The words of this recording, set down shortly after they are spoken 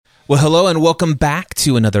Well, hello and welcome back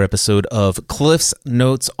to another episode of Cliff's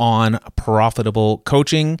Notes on Profitable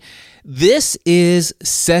Coaching. This is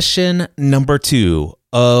session number 2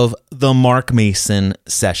 of the Mark Mason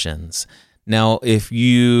sessions. Now, if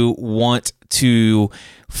you want to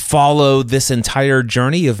follow this entire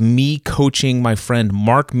journey of me coaching my friend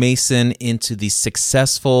Mark Mason into the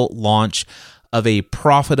successful launch of a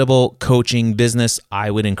profitable coaching business,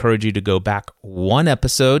 I would encourage you to go back one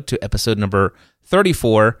episode to episode number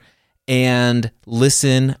 34 and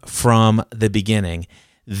listen from the beginning.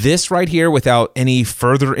 This right here, without any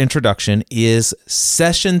further introduction, is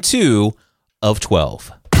session 2 of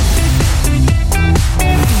 12.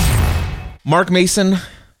 Mark Mason,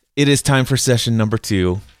 it is time for session number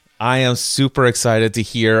 2. I am super excited to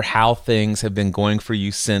hear how things have been going for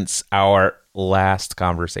you since our last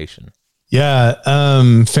conversation. Yeah,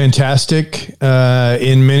 fantastic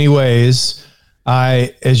in many ways.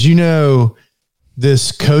 As you know,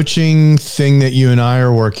 this coaching thing that you and I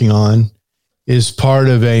are working on is part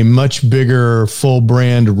of a much bigger full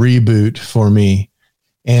brand reboot for me.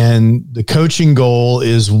 And the coaching goal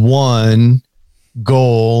is one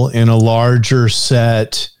goal in a larger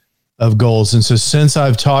set of goals. And so since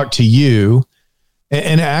I've talked to you,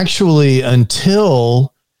 and actually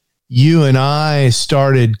until you and I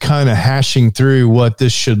started kind of hashing through what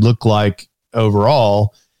this should look like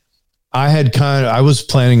overall, I was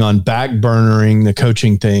planning on backburnering the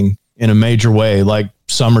coaching thing in a major way, like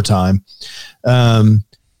summertime.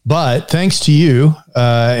 But thanks to you,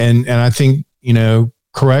 and I think,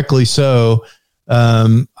 correctly so,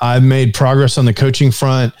 I've made progress on the coaching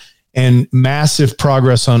front and massive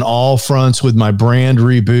progress on all fronts with my brand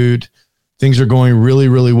reboot. Things are going really,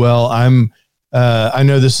 really well. I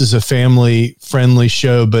know this is a family-friendly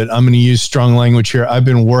show, but I'm going to use strong language here. I've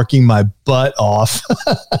been working my butt off,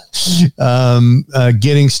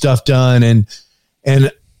 getting stuff done,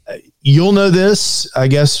 and you'll know this, I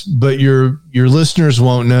guess, but your listeners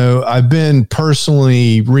won't know. I've been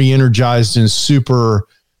personally re-energized and super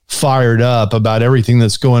fired up about everything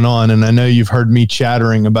that's going on, and I know you've heard me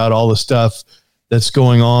chattering about all the stuff that's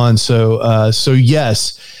going on. So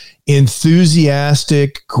yes.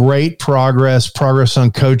 Enthusiastic, great progress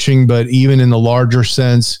on coaching, but even in the larger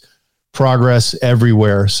sense, progress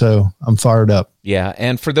everywhere. So I'm fired up. Yeah.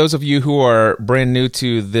 And for those of you who are brand new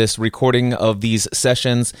to this recording of these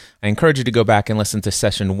sessions, I encourage you to go back and listen to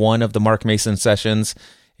session 1 of the Mark Mason sessions.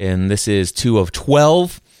 And this is 2 of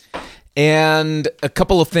 12. And a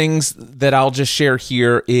couple of things that I'll just share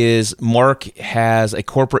here is Mark has a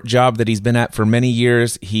corporate job that he's been at for many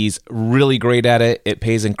years. He's really great at it. It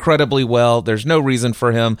pays incredibly well. There's no reason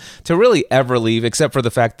for him to really ever leave, except for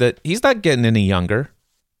the fact that he's not getting any younger.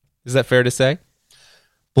 Is that fair to say?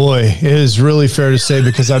 Boy, it is really fair to say,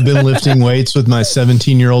 because I've been lifting weights with my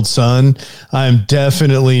 17-year-old son. I'm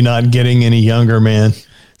definitely not getting any younger, man.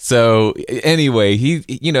 So anyway,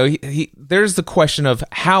 there's the question of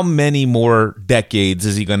how many more decades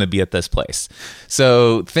is he going to be at this place?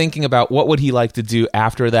 So thinking about what would he like to do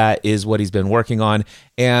after that is what he's been working on.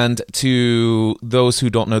 And to those who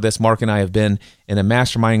don't know this, Mark and I have been in a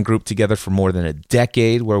mastermind group together for more than a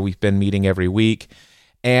decade, where we've been meeting every week.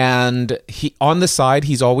 And on the side,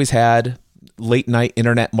 he's always had late night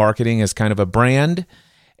internet marketing as kind of a brand.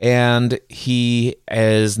 And he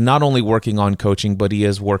is not only working on coaching, but he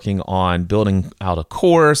is working on building out a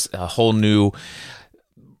course, a whole new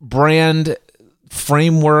brand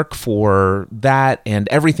framework for that, and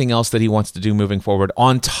everything else that he wants to do moving forward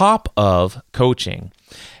on top of coaching.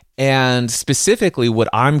 And specifically, what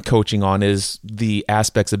I'm coaching on is the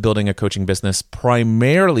aspects of building a coaching business,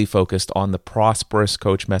 primarily focused on the Prosperous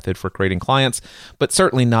Coach method for creating clients, but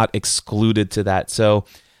certainly not excluded to that. So,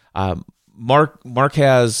 Mark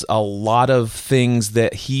has a lot of things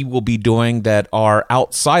that he will be doing that are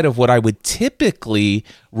outside of what I would typically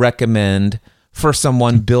recommend for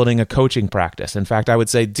someone building a coaching practice. In fact, I would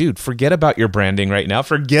say, dude, forget about your branding right now.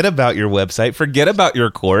 Forget about your website. Forget about your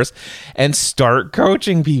course and start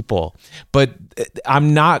coaching people. But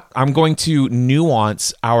I'm going to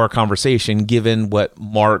nuance our conversation given what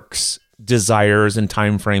Mark's desires and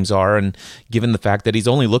timeframes are, and given the fact that he's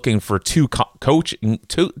only looking for two coaching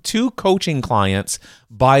clients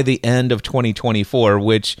by the end of 2024,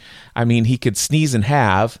 which, I mean, he could sneeze and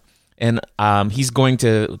have, and he's going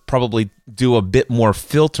to probably do a bit more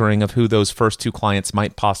filtering of who those first 2 clients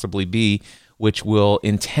might possibly be, which will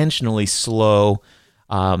intentionally slow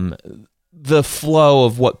the flow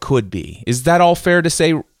of what could be. Is that all fair to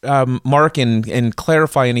say, Mark, and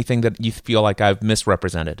clarify anything that you feel like I've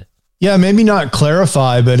misrepresented? Yeah, maybe not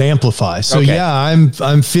clarify, but amplify. So okay. Yeah, I'm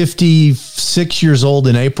 56 years old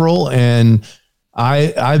in April, and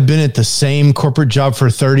I've been at the same corporate job for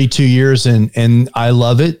 32 years and I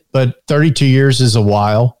love it, but 32 years is a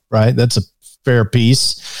while, right? That's a fair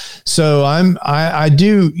piece. So I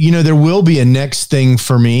do, there will be a next thing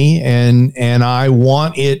for me and I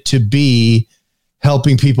want it to be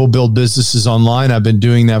helping people build businesses online. I've been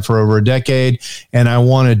doing that for over a decade and I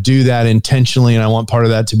want to do that intentionally. And I want part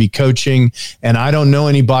of that to be coaching. And I don't know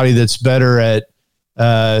anybody that's better at,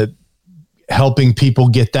 helping people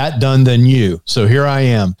get that done than you. So here I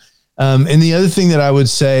am. And the other thing that I would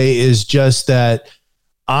say is just that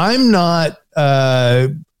I'm not, I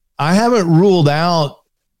haven't ruled out,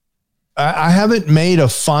 I haven't made a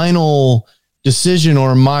final decision,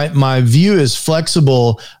 or my view is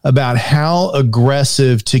flexible about how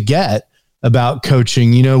aggressive to get about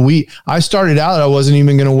coaching. I started out, I wasn't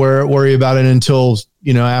even going to worry about it until,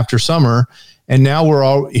 after summer. And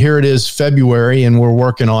now here it is February and we're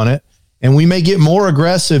working on it. And we may get more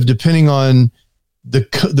aggressive depending on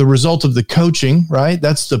the result of the coaching, right?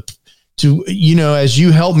 That's as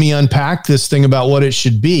you help me unpack this thing about what it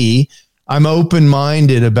should be, I'm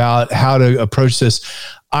open-minded about how to approach this.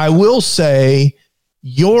 I will say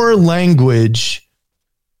your language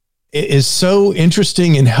is so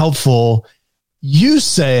interesting and helpful. You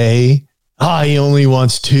say, he only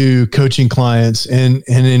wants 2 coaching clients.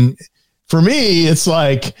 For me, it's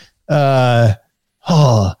like,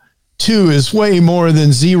 2 is way more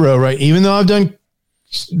than 0, right? Even though I've done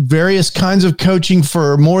various kinds of coaching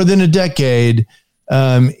for more than a decade,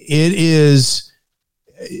 it is,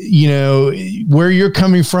 where you're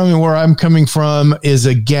coming from and where I'm coming from is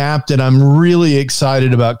a gap that I'm really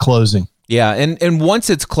excited about closing. Yeah, and once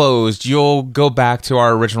it's closed, you'll go back to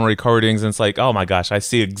our original recordings and it's like, oh my gosh, I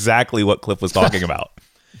see exactly what Cliff was talking about.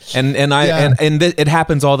 It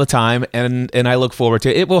happens all the time, and I look forward to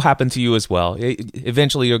it. It will happen to you as well.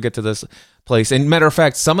 Eventually, you'll get to this place. And matter of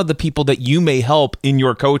fact, some of the people that you may help in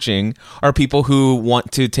your coaching are people who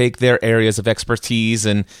want to take their areas of expertise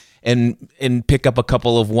and pick up a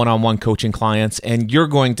couple of one-on-one coaching clients. And you're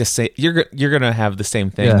going to say you're going to have the same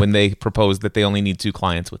thing when they propose that they only need 2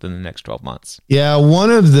 clients within the next 12 months. Yeah, one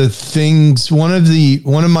of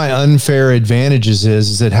my unfair advantages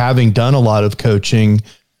is that having done a lot of coaching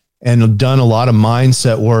and done a lot of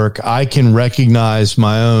mindset work, I can recognize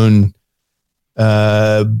my own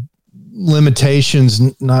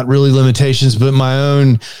limitations, not really limitations, but my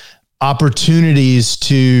own opportunities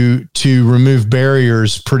to remove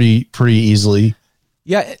barriers pretty easily.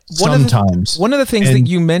 Yeah. Sometimes. One of the things that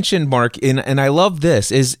you mentioned, Mark, and I love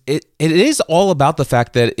this, is it is all about the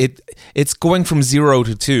fact that it's going from 0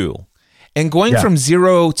 to 2. And going from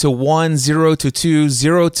 0 to 1, 0 to 2,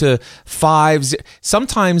 0 to 5,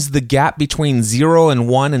 sometimes the gap between 0 and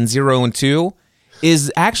 1 and 0 and 2 is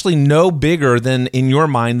actually no bigger than, in your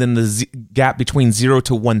mind, than the gap between 0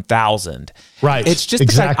 to 1,000. Right. It's just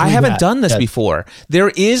exactly I haven't done this before.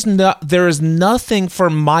 There is nothing for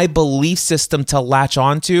my belief system to latch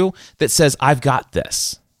onto that says I've got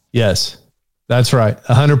this. Yes, that's right.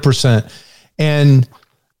 100%. And,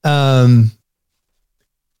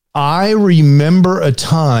 I remember a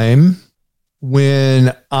time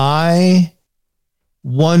when I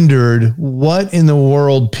wondered what in the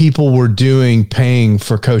world people were doing paying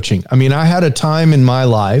for coaching. I mean, I had a time in my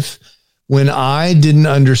life when I didn't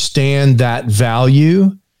understand that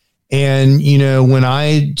value. And, when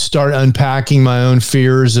I start unpacking my own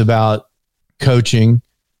fears about coaching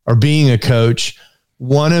or being a coach,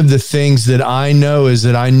 one of the things that I know is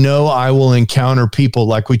that I know I will encounter people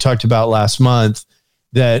like we talked about last month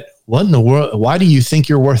that, what in the world, why do you think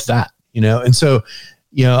you're worth that? And so,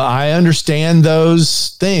 I understand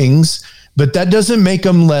those things, but that doesn't make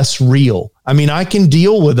them less real. I mean, I can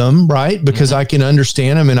deal with them, right? Because I can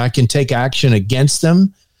understand them and I can take action against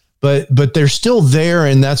them, but they're still there.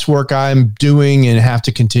 And that's work I'm doing and have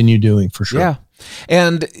to continue doing for sure. Yeah.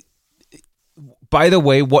 And by the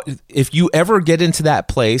way, what if you ever get into that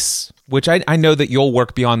place, which I know that you'll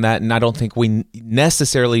work beyond that, and I don't think we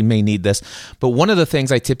necessarily may need this, but one of the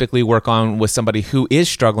things I typically work on with somebody who is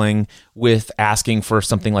struggling with asking for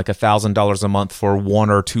something like $1,000 a month for 1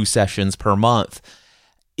 or 2 sessions per month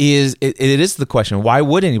is it is the question, why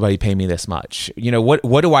would anybody pay me this much?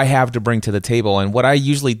 What do I have to bring to the table? And what I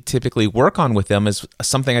usually typically work on with them is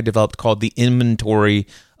something I developed called the inventory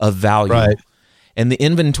of value. Right. And the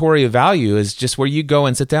inventory of value is just where you go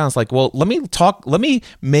and sit down. It's like, well, let me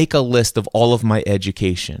make a list of all of my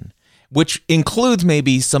education, which includes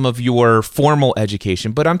maybe some of your formal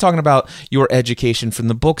education, but I'm talking about your education from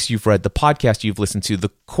the books you've read, the podcast you've listened to, the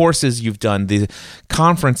courses you've done, the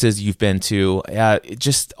conferences you've been to,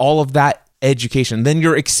 just all of that education. Then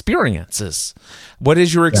your experiences. What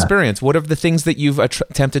is your experience? What are the things that you've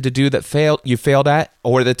attempted to do that you failed at,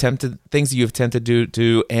 or the things that you've attempted to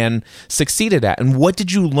do and succeeded at? And what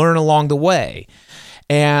did you learn along the way?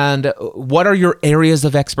 And what are your areas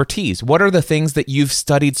of expertise? What are the things that you've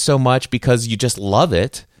studied so much because you just love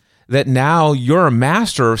it, that now you're a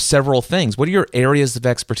master of several things? What are your areas of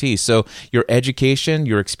expertise? So your education,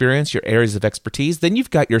 your experience, your areas of expertise. Then you've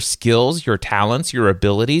got your skills, your talents, your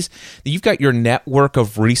abilities. You've got your network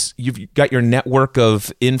of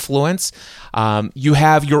influence. You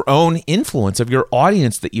have your own influence of your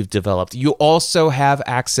audience that you've developed. You also have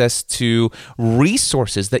access to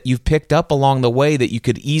resources that you've picked up along the way that you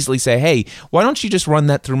could easily say, hey, why don't you just run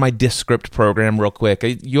that through my Descript program real quick?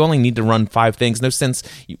 You only need to run 5 things. No sense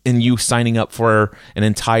in you signing up for an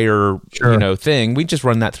entire thing. We just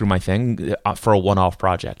run that through my thing for a one-off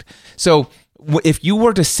project. So if you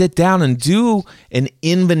were to sit down and do an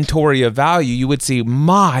inventory of value, you would see,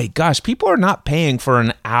 my gosh, people are not paying for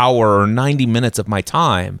an hour or 90 minutes of my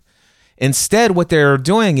time. Instead, what they're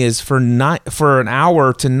doing is for an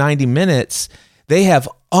hour to 90 minutes, they have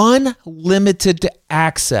unlimited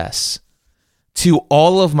access to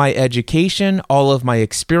all of my education, all of my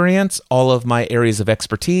experience, all of my areas of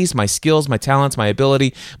expertise, my skills, my talents, my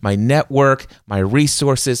ability, my network, my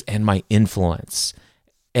resources, and my influence.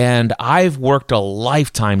 And I've worked a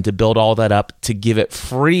lifetime to build all that up to give it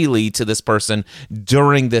freely to this person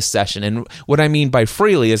during this session. And what I mean by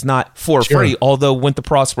freely is not for free, although with the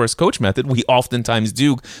Prosperous Coach Method, we oftentimes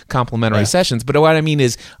do complimentary sessions. But what I mean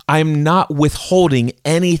is I'm not withholding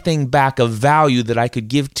anything back of value that I could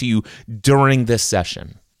give to you during this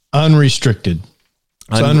session. Unrestricted.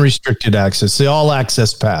 It's unrestricted access. The all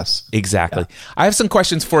access pass. Exactly. Yeah. I have some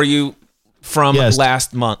questions for you from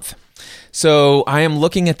last month. So I am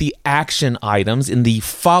looking at the action items in the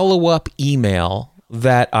follow-up email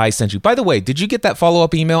that I sent you. By the way, did you get that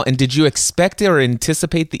follow-up email, and did you expect or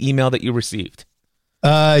anticipate the email that you received?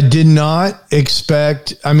 Did not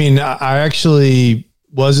expect. I mean, I actually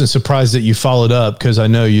wasn't surprised that you followed up because I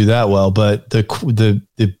know you that well, but the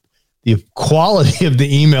quality of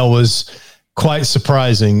the email was quite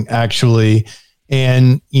surprising, actually.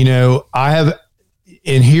 And,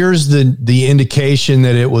 and here's the indication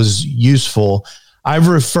that it was useful. I've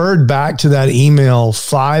referred back to that email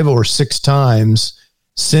 5 or 6 times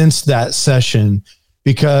since that session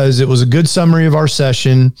because it was a good summary of our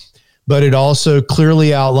session, but it also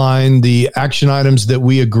clearly outlined the action items that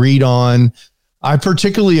we agreed on. I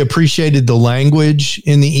particularly appreciated the language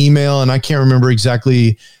in the email, and I can't remember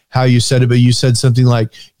exactly how you said it, but you said something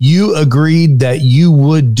like, you agreed that you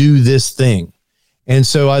would do this thing. And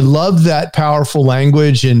so I love that powerful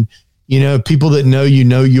language. And, people that know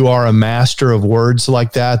you are a master of words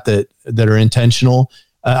like that are intentional.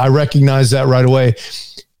 I recognize that right away.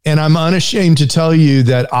 And I'm unashamed to tell you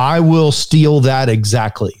that I will steal that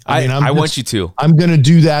exactly. I want you to. I'm going to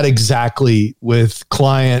do that exactly with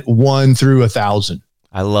client 1 through 1,000.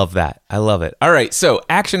 I love that. I love it. All right. So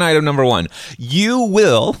action item number 1, you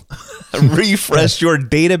will refresh your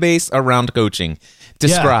database around coaching.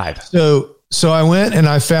 Describe. Yeah. So I went and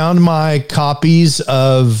I found my copies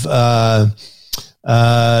of the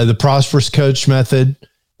Prosperous Coach Method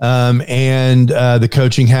and the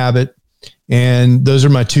Coaching Habit. And those are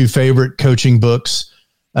my 2 favorite coaching books.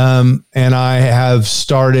 And I have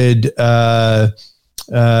started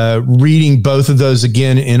reading both of those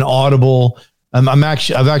again in Audible.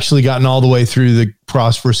 I've actually gotten all the way through the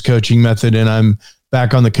Prosperous Coaching Method, and I'm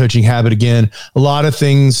back on the Coaching Habit again. A lot of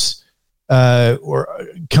things were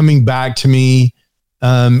coming back to me,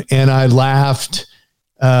 and I laughed.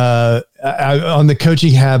 On the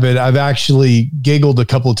Coaching Habit, I've actually giggled a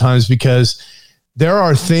couple of times because there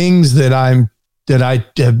are things that I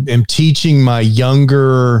am teaching my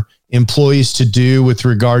younger employees to do with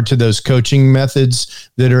regard to those coaching methods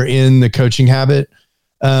that are in the Coaching Habit.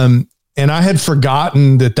 And I had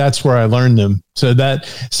forgotten that that's where I learned them. So that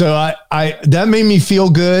made me feel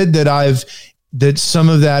good that some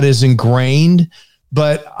of that is ingrained,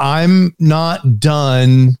 but I'm not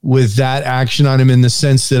done with that action item in the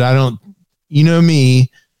sense that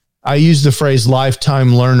me, I use the phrase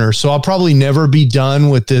lifetime learner. So I'll probably never be done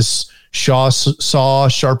with this saw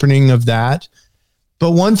sharpening of that.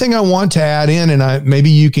 But one thing I want to add in, and maybe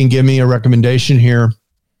you can give me a recommendation here.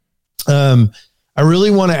 I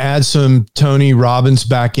really want to add some Tony Robbins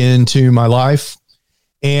back into my life.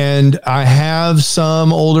 And I have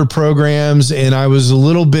some older programs, and I was a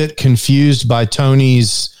little bit confused by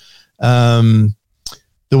Tony's, the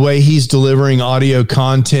way he's delivering audio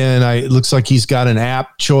content. It looks like he's got an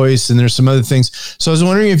app choice, and there's some other things. So I was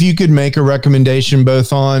wondering if you could make a recommendation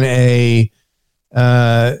both on a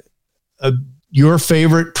your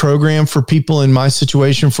favorite program for people in my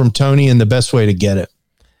situation from Tony and the best way to get it?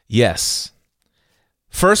 Yes.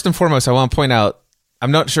 First and foremost, I want to point out,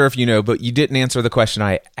 I'm not sure if you know, but you didn't answer the question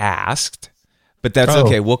I asked, but that's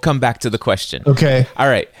okay. We'll come back to the question. Okay. All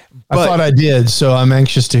right. I thought I did, so I'm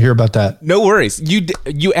anxious to hear about that. No worries. You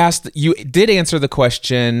did answer the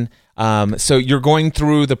question. So you're going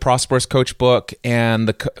through the Prosperous Coach book and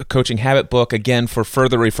the Coaching Habit book again for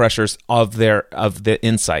further refreshers of the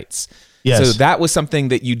insights. Yes. So that was something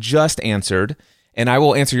that you just answered, and I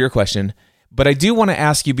will answer your question. But I do want to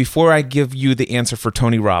ask you before I give you the answer for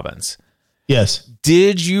Tony Robbins. Yes.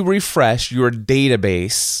 Did you refresh your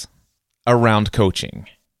database around coaching?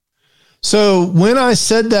 So when I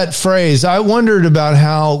said that phrase, I wondered about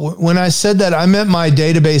how, when I said that, I meant my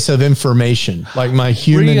database of information, like my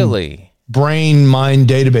human brain mind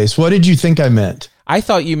database. What did you think I meant? I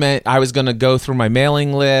thought you meant I was going to go through my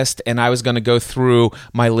mailing list and I was going to go through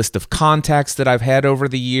my list of contacts that I've had over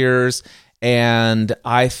the years. And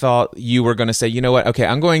I thought you were going to say, you know what? Okay,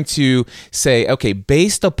 I'm going to say, okay,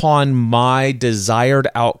 based upon my desired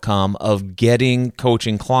outcome of getting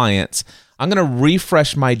coaching clients, I'm going to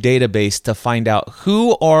refresh my database to find out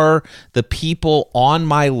who are the people on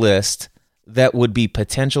my list that would be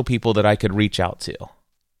potential people that I could reach out to.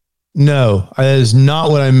 No, that is not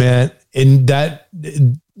what I meant. And that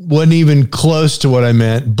wasn't even close to what I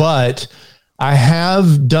meant. But I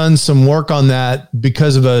have done some work on that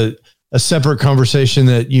because of a separate conversation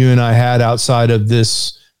that you and I had outside of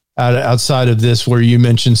this, where you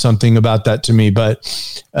mentioned something about that to me, but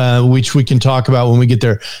which we can talk about when we get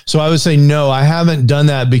there. So I would say, no, I haven't done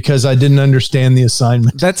that because I didn't understand the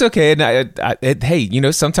assignment. That's okay. And hey, you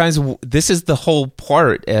know, sometimes this is the whole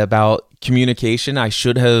part about communication. I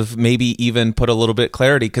should have maybe even put a little bit of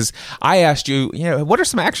clarity, because I asked you, you know, what are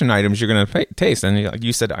some action items you're going to taste? And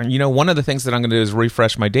you said, you know, one of the things that I'm going to do is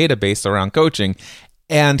refresh my database around coaching.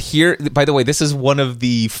 And here, by the way, this is one of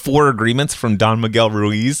the 4 agreements from Don Miguel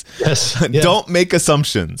Ruiz. Yes. Don't make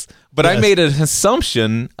assumptions. But yes. I made an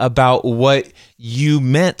assumption about what you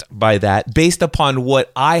meant by that based upon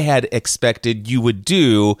what I had expected you would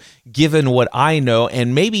do, given what I know,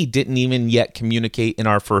 and maybe didn't even yet communicate in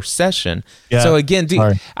our first session. Yeah. So again,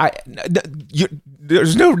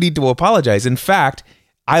 there's no need to apologize. In fact,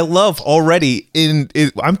 I love already,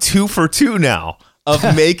 I'm 2 for 2 now.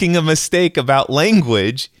 Of making a mistake about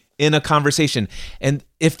language in a conversation. And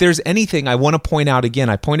if there's anything I want to point out, again,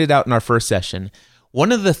 I pointed out in our first session,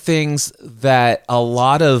 one of the things that a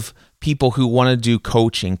lot of people who want to do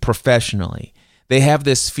coaching professionally, they have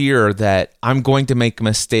this fear that I'm going to make a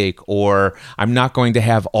mistake, or I'm not going to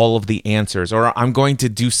have all of the answers, or I'm going to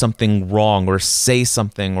do something wrong or say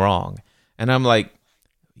something wrong. And I'm like,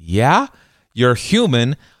 yeah, you're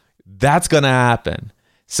human. That's going to happen.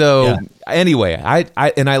 So anyway,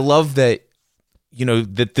 I love that, you know,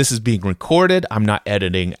 that this is being recorded. I'm not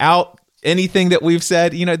editing out anything that we've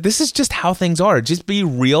said. You know, this is just how things are. Just be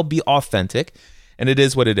real, be authentic, and it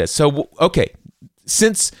is what it is. So, okay,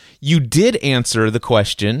 since you did answer the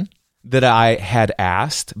question that I had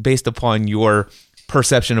asked based upon your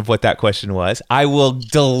perception of what that question was, I will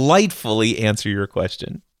delightfully answer your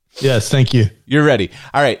question. Yes, thank you. You're ready.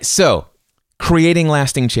 All right, so creating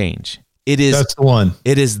lasting change. That's the one.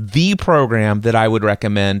 It is the program that I would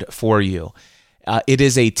recommend for you. It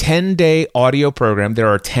is a 10-day audio program. There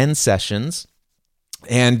are 10 sessions,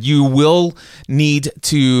 and you will need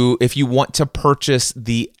to, if you want to purchase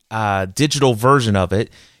the digital version of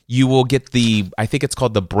it, you will get I think it's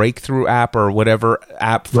called the Breakthrough app or whatever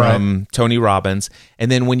app from Tony Robbins. And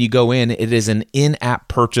then when you go in, it is an in-app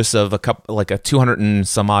purchase of like a $200 and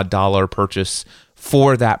some odd purchase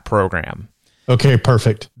for that program. Okay,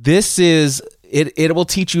 perfect. This is, it will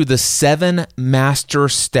teach you the 7 master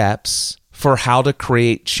steps for how to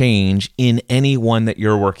create change in anyone that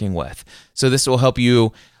you're working with. So this will help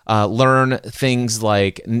you learn things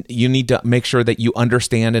like you need to make sure that you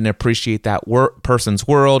understand and appreciate that person's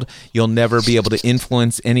world. You'll never be able to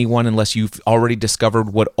influence anyone unless you've already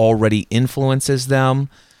discovered what already influences them.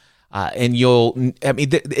 And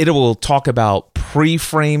it will talk about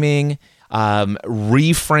pre-framing,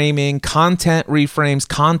 reframing, content reframes,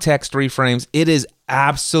 context reframes. It is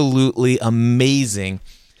absolutely amazing.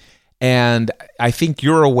 And I think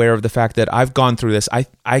you're aware of the fact that I've gone through this. I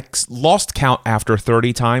lost count after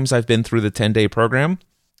 30 times I've been through the 10-day program.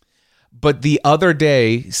 But the other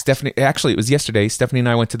day, it was yesterday, Stephanie and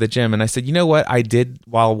I went to the gym, and I said, you know what I did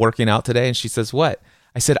while working out today? And she says, what?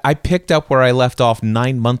 I said, I picked up where I left off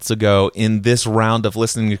 9 months ago in this round of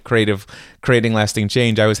listening to Creating Lasting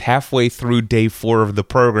Change. I was halfway through day 4 of the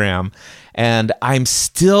program, And I'm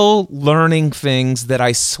still learning things that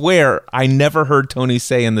I swear I never heard Tony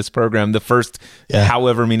say in this program the first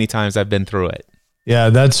however many times I've been through it. Yeah,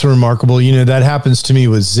 that's remarkable. That happens to me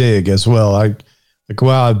with Zig as well.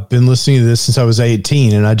 Wow, I've been listening to this since I was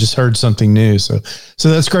 18 and I just heard something new. So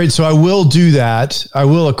that's great. So I will do that. I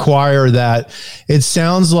will acquire that. It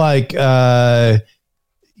sounds like it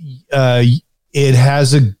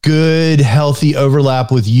has a good, healthy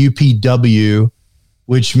overlap with UPW,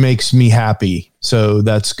 which makes me happy. So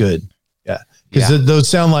that's good. Yeah. Because those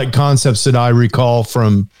sound like concepts that I recall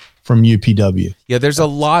from UPW. Yeah, there's a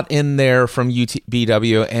lot in there from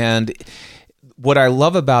UPW, and what I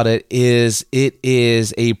love about it is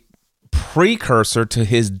a precursor to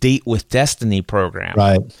his Date with Destiny program.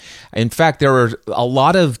 Right. In fact, there are a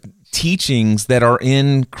lot of teachings that are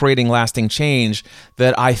in Creating Lasting Change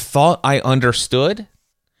that I thought I understood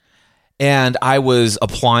and I was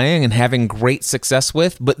applying and having great success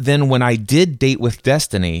with. But then when I did Date with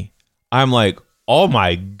Destiny, I'm like, oh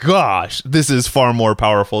my gosh, this is far more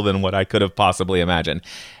powerful than what I could have possibly imagined.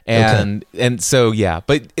 And so,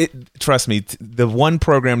 but trust me, the one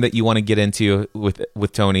program that you want to get into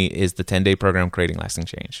with Tony is the 10-day program, Creating Lasting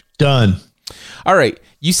Change. Done. All right.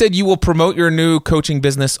 You said you will promote your new coaching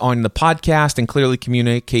business on the podcast and clearly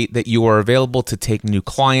communicate that you are available to take new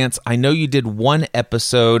clients. I know you did one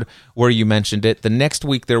episode where you mentioned it. The next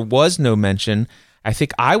week, there was no mention. I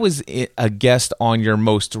think I was a guest on your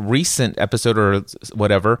most recent episode or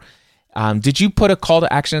whatever. Did you put a call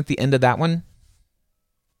to action at the end of that one?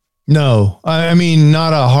 No, I mean,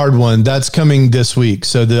 not a hard one. That's coming this week.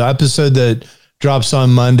 So the episode that drops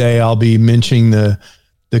on Monday, I'll be mentioning the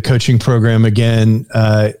coaching program again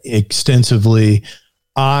extensively.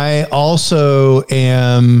 I also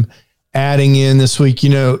am adding in this week,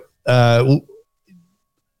 so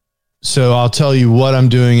I'll tell you what I'm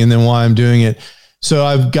doing and then why I'm doing it. So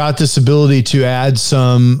I've got this ability to add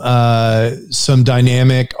some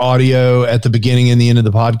dynamic audio at the beginning and the end of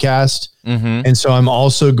the podcast. Mm-hmm. And so I'm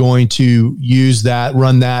also going to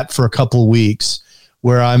run that for a couple of weeks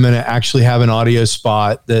where I'm going to actually have an audio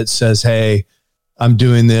spot that says, hey, I'm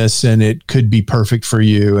doing this and it could be perfect for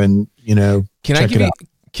you. And, check it out.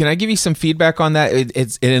 Can I give you some feedback on that? It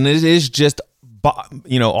is just,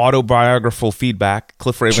 autobiographical feedback.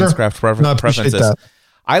 Cliff Ravenscraft preferences. That.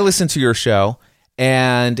 I listen to your show.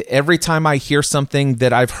 And every time I hear something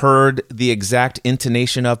that I've heard the exact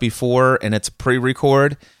intonation of before and it's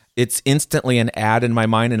pre-record, it's instantly an ad in my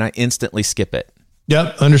mind and I instantly skip it.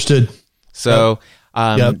 Yep, understood. So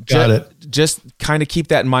got it. Just kind of keep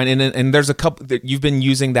that in mind. And there's a couple that you've been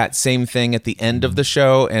using that same thing at the end of the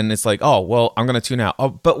show and it's like, oh, well, I'm going to tune out. Oh,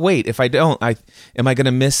 but wait, if I don't, am I going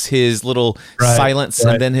to miss his little silence?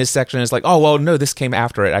 Right. And then his section is like, oh, well, no, this came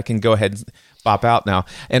after it. I can go ahead and pop out now.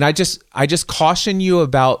 And I just caution you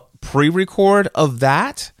about pre-record of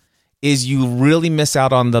that is you really miss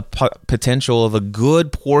out on the potential of a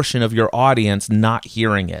good portion of your audience not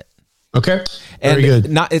hearing it. Okay. Very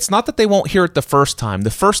good. It's not that they won't hear it the first time.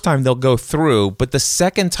 The first time they'll go through, but the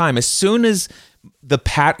second time, as soon as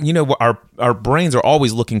our brains are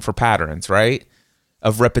always looking for patterns, right?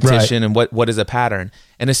 Of repetition and what is a pattern.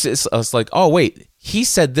 And it's like, oh, wait, he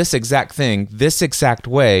said this exact thing, this exact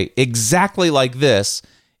way, exactly like this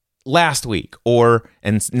last week,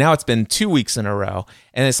 and now it's been 2 weeks in a row.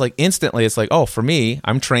 And it's like instantly, it's like, oh, for me,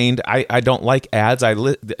 I'm trained. I don't like ads. I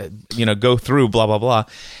go through blah, blah, blah.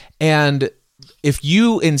 And if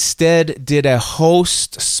you instead did a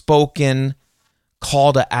host spoken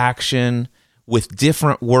call to action with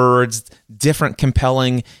different words, different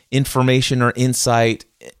compelling information or insight,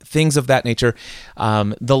 things of that nature.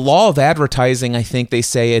 The law of advertising, I think they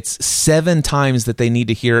say it's 7 times that they need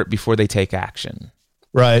to hear it before they take action.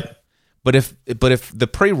 Right. But if the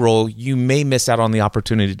pre-roll, you may miss out on the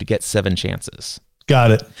opportunity to get 7 chances.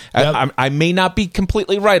 Got it. Yep. I may not be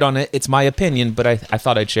completely right on it. It's my opinion, but I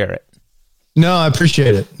thought I'd share it. No, I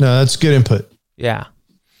appreciate it. No, that's good input. Yeah.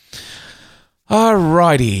 All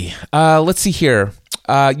righty. Let's see here.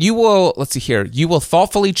 You will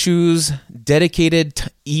thoughtfully choose dedicated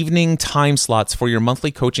evening time slots for your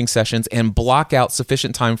monthly coaching sessions and block out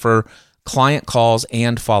sufficient time for client calls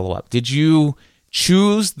and follow-up. Did you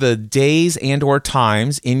choose the days and or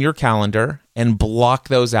times in your calendar and block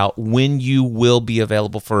those out when you will be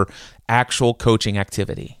available for actual coaching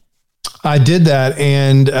activity? I did that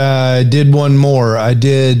and did one more. I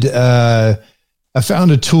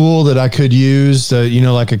found a tool that I could use,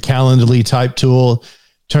 like a Calendly type tool.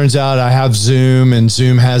 Turns out I have Zoom and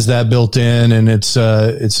Zoom has that built in and it's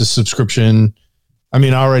a subscription. I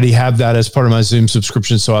mean, I already have that as part of my Zoom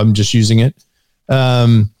subscription, so I'm just using it.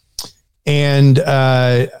 And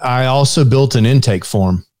I also built an intake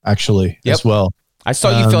form. actually as well. I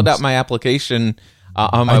saw you filled out my application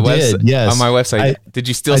on my website. Yes. On my website. Did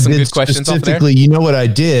you steal some good questions off there? Specifically, you know what I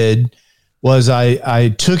did was I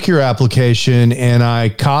took your application and I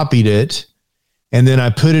copied it, and then I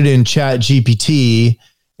put it in Chat GPT,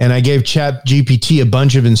 and I gave Chat GPT a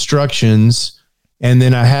bunch of instructions, and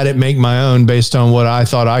then I had it make my own based on what I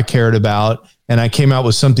thought I cared about, and I came out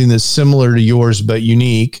with something that's similar to yours but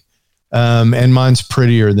unique, and mine's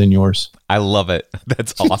prettier than yours. I love it.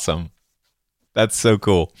 That's awesome. That's so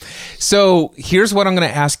cool. So here's what I'm going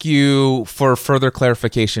to ask you for further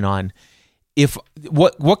clarification on.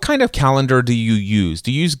 What kind of calendar do you use?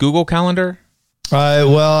 Do you use Google Calendar?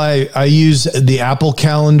 I use the Apple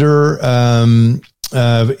Calendar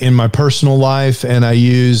in my personal life, and I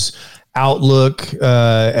use Outlook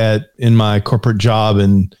in my corporate job,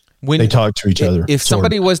 and they talk to each other. If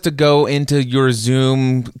somebody was to go into your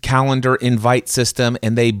Zoom calendar invite system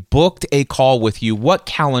and they booked a call with you, what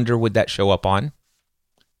calendar would that show up on?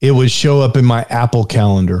 It would show up in my Apple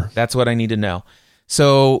Calendar. That's what I need to know.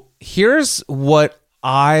 So here's what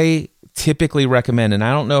I typically recommend, and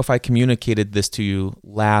I don't know if I communicated this to you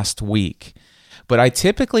last week, but I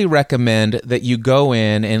typically recommend that you go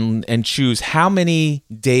in and choose how many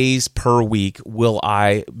days per week will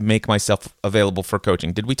I make myself available for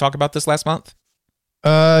coaching. Did we talk about this last month?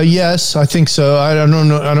 Yes, I think so. I don't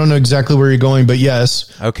know exactly where you're going, but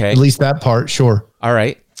yes. Okay. At least that part, sure. All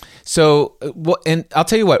right. So, and I'll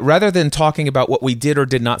tell you what, rather than talking about what we did or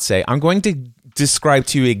did not say, I'm going to describe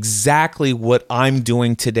to you exactly what I'm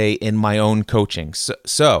doing today in my own coaching.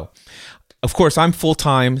 So of course, I'm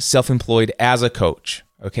full-time self-employed as a coach,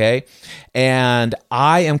 okay? And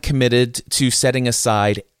I am committed to setting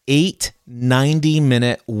aside 8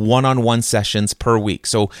 90-minute one-on-one sessions per week.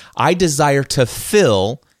 So I desire to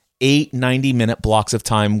fill 8 90-minute blocks of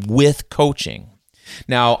time with coaching.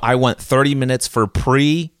 Now, I want 30 minutes for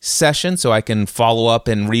pre-session so I can follow up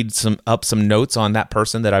and read some notes on that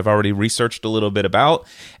person that I've already researched a little bit about.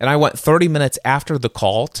 And I want 30 minutes after the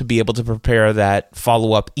call to be able to prepare that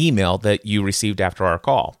follow-up email that you received after our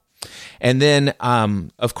call. And then,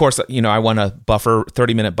 of course, I want a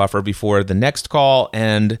 30-minute buffer before the next call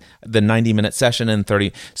and the 90-minute session and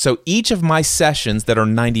 30. So each of my sessions that are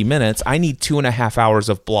 90 minutes, I need 2.5 hours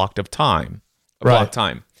of blocked time.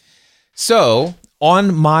 So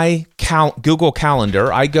on my Google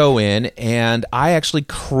Calendar, I go in and I actually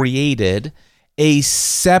created a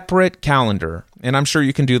separate calendar. And I'm sure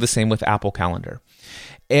you can do the same with Apple Calendar.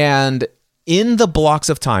 And in the blocks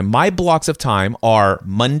of time, my blocks of time are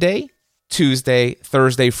Monday, Tuesday,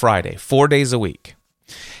 Thursday, Friday, 4 days a week.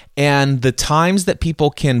 And the times that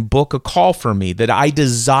people can book a call for me, that I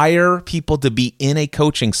desire people to be in a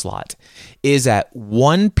coaching slot, is at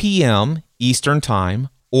 1 p.m. Eastern Time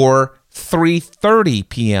or 3:30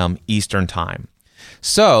 p.m. Eastern Time.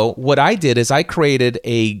 So what I did is I created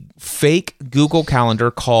a fake Google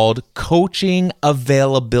Calendar called Coaching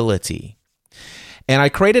Availability. And I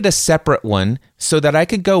created a separate one so that I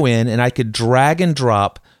could go in and I could drag and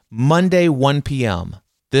drop Monday 1 p.m.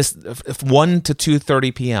 This 1 to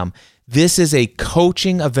 2:30 p.m. This is a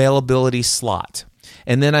coaching availability slot.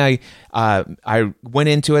 And then I went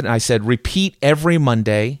into it and I said repeat every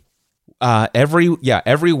Monday, every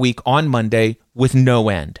week on Monday with no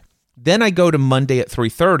end. Then I go to Monday at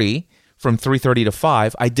 3:30, from 3:30 to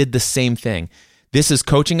 5. I did the same thing. This is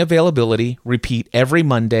coaching availability. Repeat every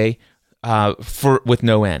Monday with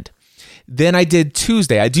no end. Then I did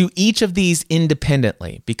Tuesday. I do each of these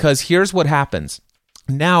independently because here's what happens.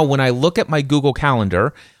 Now, when I look at my Google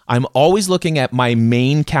Calendar, I'm always looking at my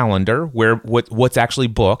main calendar where what's actually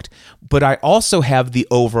booked, but I also have the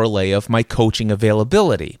overlay of my coaching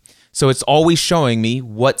availability. So it's always showing me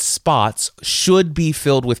what spots should be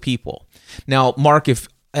filled with people. Now, Mark,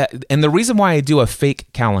 and the reason why I do a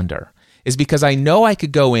fake calendar is because I know I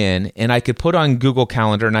could go in and I could put on Google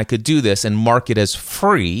Calendar and I could do this and mark it as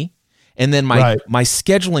free, and then my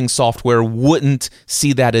scheduling software wouldn't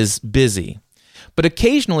see that as busy. But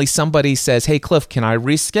occasionally somebody says, hey, Cliff, can I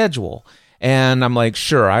reschedule? And I'm like,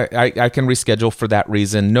 sure, I can reschedule for that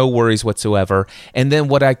reason. No worries whatsoever. And then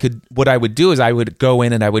what I would do is I would go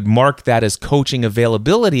in and I would mark that as coaching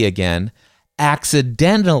availability again,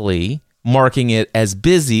 accidentally marking it as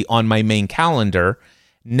busy on my main calendar.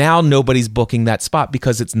 Now nobody's booking that spot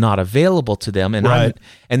because it's not available to them. And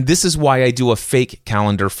and this is why I do a fake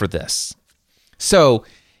calendar for this. So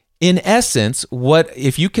in essence, what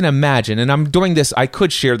if you can imagine, and I'm doing this, I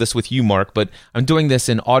could share this with you, Mark, but I'm doing this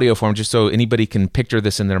in audio form just so anybody can picture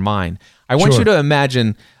this in their mind. I want you to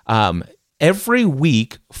imagine every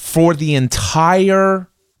week for the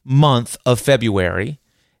entire month of February,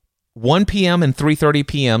 1 p.m. and 3:30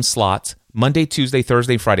 p.m. slots, Monday, Tuesday,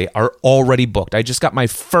 Thursday, Friday are already booked. I just got my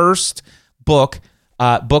first booked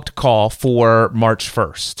call for March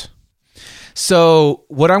 1st. So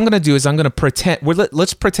what I'm going to do is I'm going to pretend,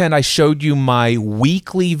 let's pretend I showed you my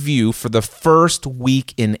weekly view for the first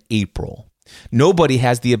week in April. Nobody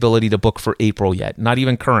has the ability to book for April yet, not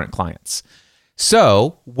even current clients.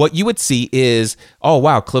 So what you would see is, oh,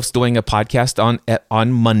 wow, Cliff's doing a podcast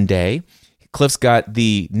on Monday. Cliff's got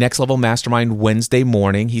the Next Level Mastermind Wednesday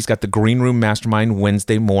morning. He's got the Green Room Mastermind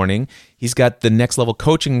Wednesday morning. He's got the Next Level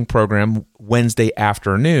Coaching Program Wednesday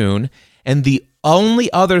afternoon. And the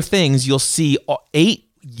only other things you'll see 8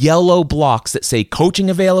 yellow blocks that say coaching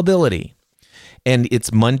availability. And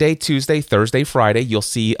it's Monday, Tuesday, Thursday, Friday. You'll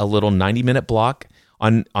see a little 90-minute block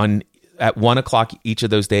on at 1 o'clock each of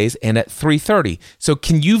those days and at 3:30. So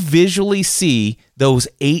can you visually see those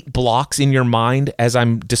 8 blocks in your mind as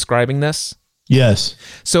I'm describing this? Yes.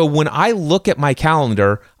 So when I look at my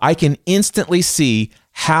calendar, I can instantly see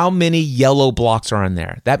how many yellow blocks are in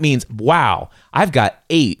there. That means, wow, I've got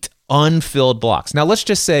 8 unfilled blocks. Now, let's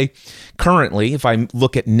just say currently, if I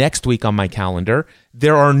look at next week on my calendar,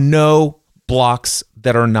 there are no blocks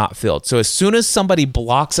that are not filled. So as soon as somebody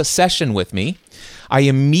blocks a session with me, I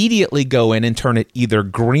immediately go in and turn it either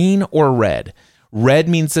green or red. Red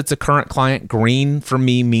means it's a current client. Green for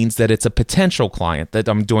me means that it's a potential client that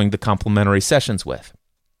I'm doing the complimentary sessions with.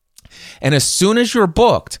 And as soon as you're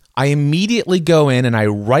booked, I immediately go in and I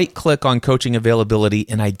right-click on coaching availability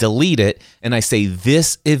and I delete it and I say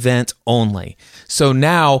this event only. So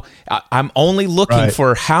now I'm only looking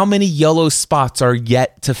for how many yellow spots are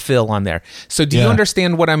yet to fill on there. So do you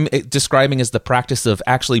understand what I'm describing as the practice of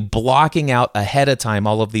actually blocking out ahead of time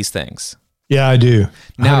all of these things? Yeah, I do.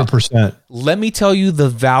 100%. Now, let me tell you the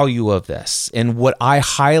value of this and what I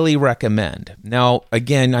highly recommend. Now,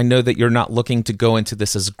 again, I know that you're not looking to go into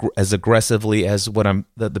this as aggressively as what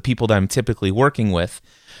the people that I'm typically working with,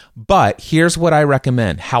 but here's what I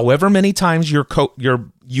recommend. However many times you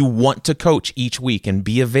want to coach each week and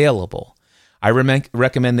be available, I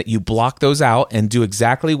recommend that you block those out and do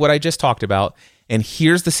exactly what I just talked about. And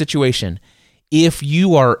here's the situation. If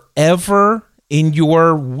you are ever in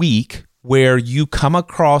your week where you come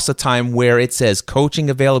across a time where it says coaching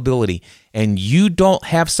availability and you don't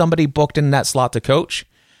have somebody booked in that slot to coach,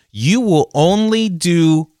 you will only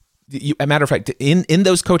do, as a matter of fact, in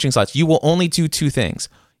those coaching slots, you will only do 2 things.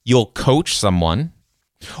 You'll coach someone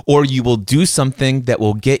or you will do something that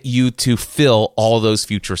will get you to fill all those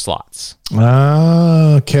future slots.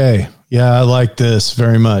 Okay. Yeah, I like this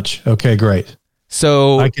very much. Okay, great.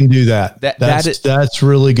 So I can do that. That's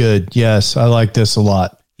really good. Yes, I like this a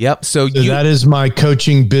lot. Yep. So that is my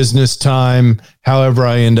coaching business time, however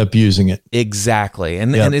I end up using it. Exactly.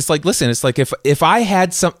 And it's like, listen, it's like if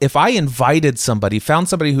I invited somebody, found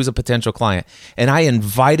somebody who's a potential client and I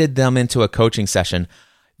invited them into a coaching session,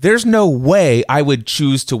 there's no way I would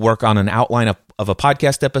choose to work on an outline of a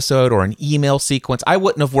podcast episode or an email sequence. I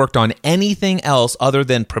wouldn't have worked on anything else other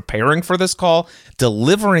than preparing for this call,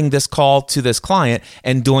 delivering this call to this client,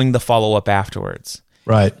 and doing the follow-up afterwards.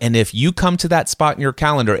 Right. And if you come to that spot in your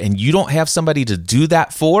calendar and you don't have somebody to do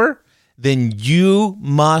that for, then you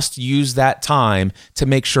must use that time to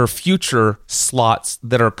make sure future slots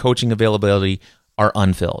that are coaching availability are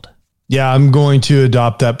unfilled. Yeah, I'm going to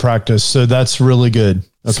adopt that practice. So that's really good.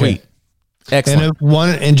 Okay. Sweet. Excellent.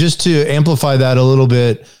 And just to amplify that a little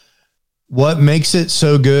bit, what makes it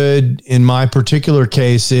so good in my particular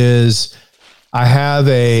case is I have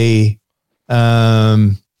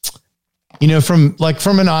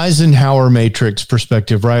from an Eisenhower matrix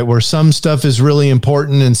perspective, right? Where some stuff is really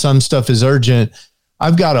important and some stuff is urgent.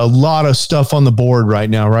 I've got a lot of stuff on the board right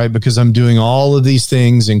now, right? Because I'm doing all of these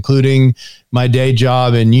things, including my day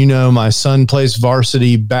job. And, my son plays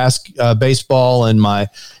varsity baseball and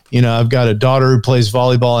I've got a daughter who plays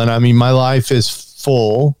volleyball. And I mean, my life is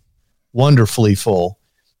full, wonderfully full.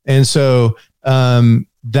 And so,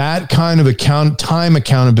 that kind of time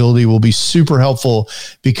accountability will be super helpful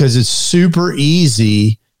because it's super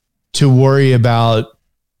easy to worry about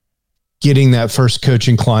getting that first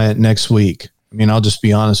coaching client next week. I mean, I'll just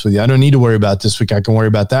be honest with you. I don't need to worry about this week. I can worry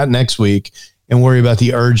about that next week and worry about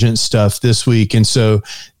the urgent stuff this week. And so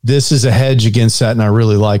this is a hedge against that, and I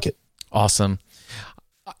really like it. Awesome.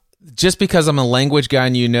 Just because I'm a language guy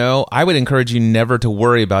and I would encourage you never to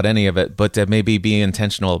worry about any of it, but to maybe be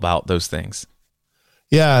intentional about those things.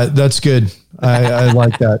 Yeah, that's good. I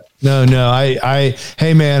like that. No,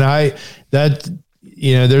 hey man,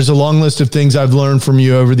 there's a long list of things I've learned from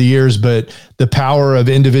you over the years, but the power of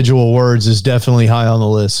individual words is definitely high on the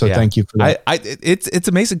list. So thank you for that. It's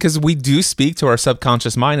amazing because we do speak to our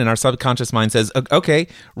subconscious mind, and our subconscious mind says, okay,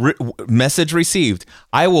 message received.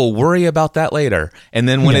 I will worry about that later. And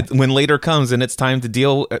then when later comes and it's time to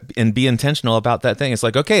deal and be intentional about that thing, it's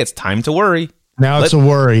like, okay, it's time to worry. Now it's a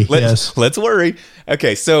worry. Let's worry.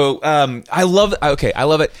 Okay, so I love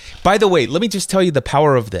it. By the way, let me just tell you the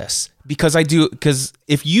power of this, because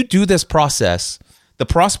if you do this process, the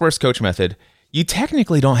Prosperous Coach Method, you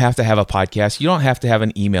technically don't have to have a podcast. You don't have to have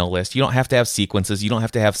an email list. You don't have to have sequences. You don't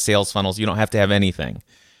have to have sales funnels. You don't have to have anything.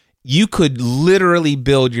 You could literally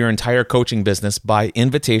build your entire coaching business by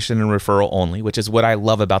invitation and referral only, which is what I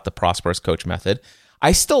love about the Prosperous Coach Method.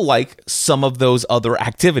 I still like some of those other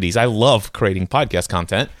activities. I love creating podcast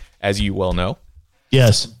content, as you well know.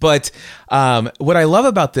 Yes. But what I love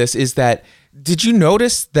about this is that, did you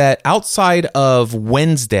notice that outside of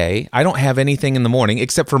Wednesday, I don't have anything in the morning,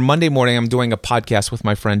 except for Monday morning, I'm doing a podcast with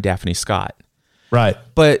my friend Daphne Scott. Right.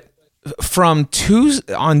 But on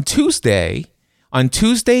Tuesday,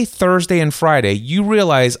 Thursday, and Friday, you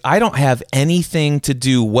realize I don't have anything to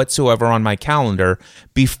do whatsoever on my calendar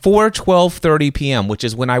before 12:30 p.m., which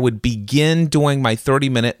is when I would begin doing my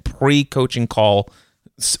 30-minute pre-coaching call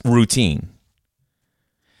routine.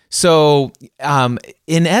 So,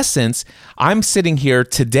 in essence, I'm sitting here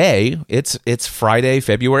today. It's Friday,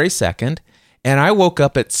 February 2nd. And I woke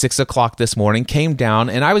up at 6 o'clock this morning, came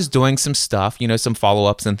down, and I was doing some stuff, some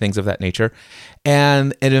follow-ups and things of that nature.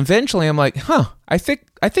 And eventually I'm like, I think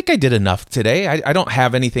I did enough today. I don't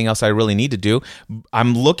have anything else I really need to do.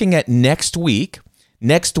 I'm looking at next week.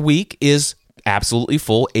 Next week is absolutely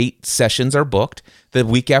full. 8 sessions are booked. The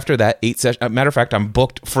week after that, 8 sessions. Matter of fact, I'm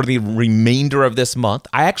booked for the remainder of this month.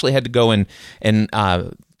 I actually had to go and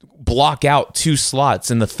block out 2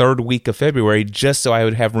 slots in the 3rd week of February just so I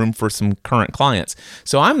would have room for some current clients.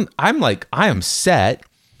 So I'm like, I am set.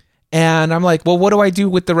 And I'm like, well, what do I do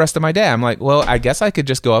with the rest of my day? I'm like, well, I guess I could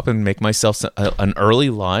just go up and make myself an early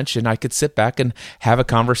lunch, and I could sit back and have a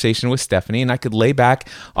conversation with Stephanie, and I could lay back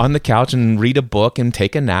on the couch and read a book and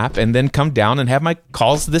take a nap, and then come down and have my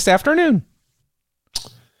calls this afternoon.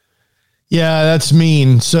 Yeah, that's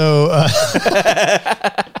mean. So,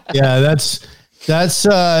 yeah, that's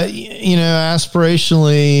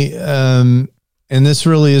aspirationally, and this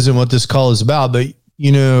really isn't what this call is about, but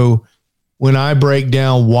when I break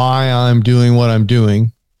down why I'm doing what I'm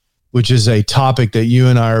doing, which is a topic that you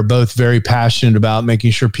and I are both very passionate about, making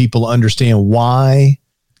sure people understand why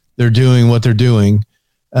they're doing what they're doing.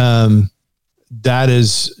 That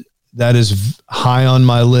is high on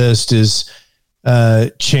my list, is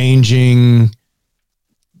changing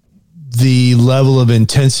the level of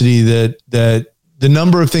intensity that the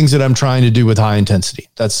number of things that I'm trying to do with high intensity.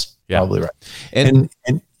 That's probably right. And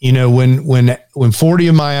when 40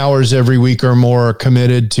 of my hours every week or more are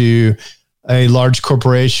committed to a large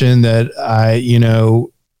corporation that I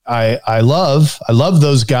love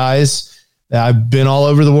those guys. I've been all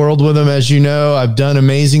over the world with them, as you know. I've done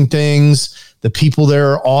amazing things. The people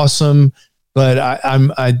there are awesome, but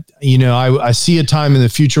I see a time in the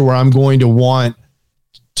future where I'm going to want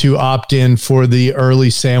to opt in for the early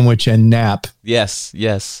sandwich and nap. Yes.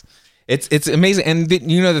 It's amazing. And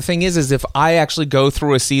the thing is if I actually go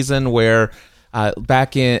through a season where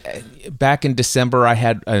back in December, I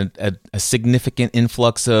had a significant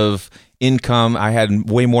influx of income. I had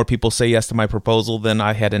way more people say yes to my proposal than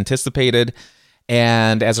I had anticipated.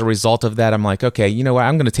 And as a result of that, I'm like, okay, you know what?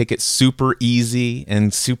 I'm going to take it super easy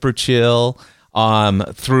and super chill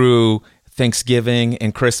through Thanksgiving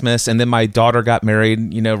and Christmas. And then my daughter got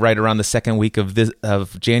married, right around the 2nd week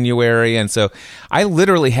of January. And so I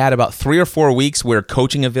literally had about 3 or 4 weeks where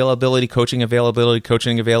coaching availability.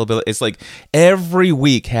 It's like every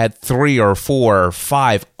week had 3 or 4 or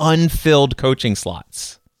 5 unfilled coaching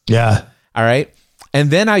slots. Yeah. All right. And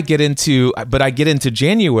then I get into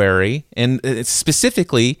January, and it's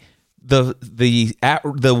specifically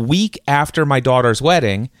the week after my daughter's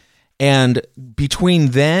wedding. And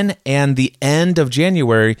between then and the end of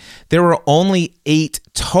January, there were only 8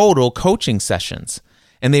 total coaching sessions.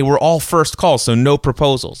 And they were all first calls, so no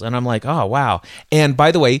proposals. And I'm like, oh, wow. And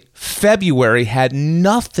by the way, February had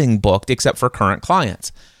nothing booked except for current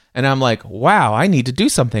clients. And I'm like, wow, I need to do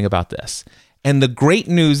something about this. And the great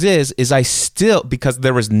news is I still, because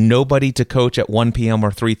there was nobody to coach at 1 p.m.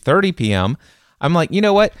 or 3:30 p.m., I'm like, you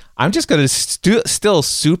know what? I'm just going to still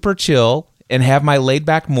super chill and have my laid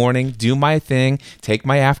back morning, do my thing, take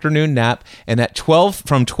my afternoon nap. And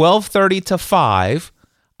from 12:30 to 5,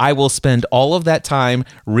 I will spend all of that time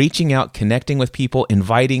reaching out, connecting with people,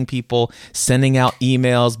 inviting people, sending out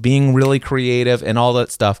emails, being really creative and all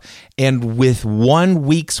that stuff. And with 1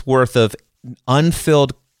 week's worth of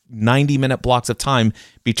unfilled 90-minute blocks of time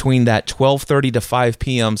between that 12:30 to 5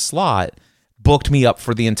 p.m. slot booked me up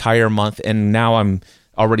for the entire month. And now I'm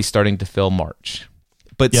already starting to fill March.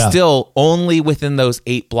 But still, only within those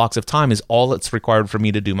 8 blocks of time is all that's required for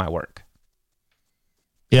me to do my work.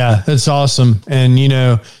 Yeah, that's awesome. And, you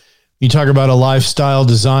talk about a lifestyle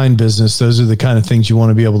design business. Those are the kind of things you want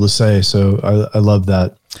to be able to say. So I love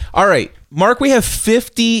that. All right, Mark, we have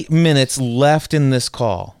 50 minutes left in this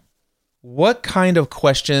call. What kind of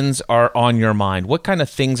questions are on your mind? What kind of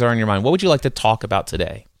things are on your mind? What would you like to talk about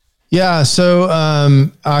today? Yeah, so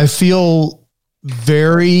I feel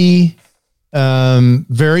very,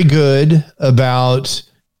 very good about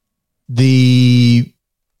the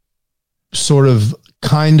sort of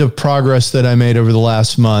kind of progress that I made over the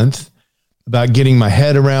last month, about getting my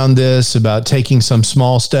head around this, about taking some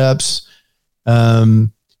small steps.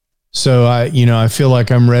 So I feel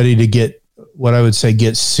like I'm ready to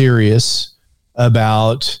get serious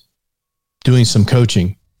about doing some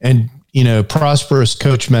coaching and, Prosperous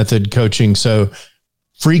Coach Method coaching. So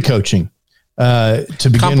free coaching, to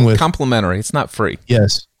begin with. Complimentary. It's not free.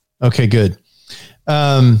 Yes. Okay, good.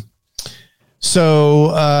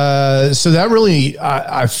 So that really,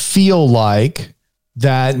 I feel like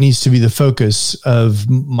that needs to be the focus of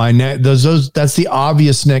my that's the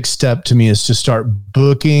obvious next step to me, is to start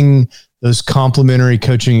booking those complimentary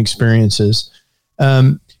coaching experiences.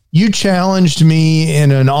 You challenged me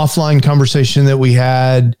in an offline conversation that we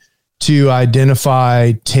had to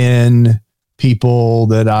identify 10 people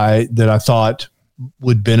that I thought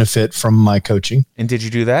would benefit from my coaching. And did you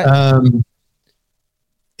do that?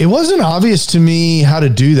 It wasn't obvious to me how to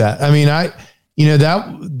do that. I mean,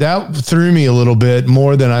 that threw me a little bit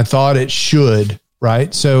more than I thought it should.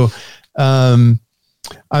 Right. So, I'm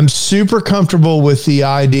super comfortable with the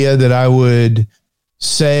idea that I would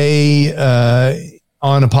say,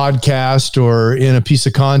 on a podcast or in a piece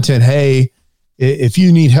of content, hey, if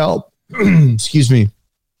you need help, excuse me,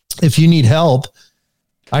 if you need help,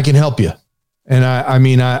 I can help you. And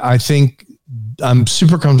I think I'm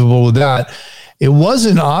super comfortable with that. It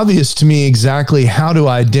wasn't obvious to me exactly how to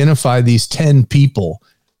identify these 10 people.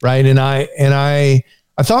 Right. And I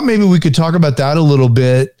thought maybe we could talk about that a little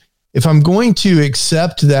bit. If I'm going to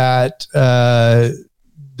accept that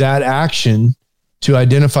action to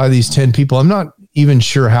identify these 10 people, I'm not even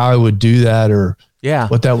sure how I would do that or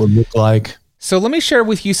what that would look like. So let me share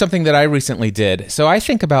with you something that I recently did. So I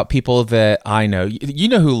think about people that I know. You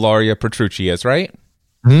know who Laria Petrucci is, right?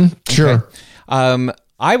 Mm-hmm. Sure. Okay.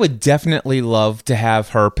 I would definitely love to have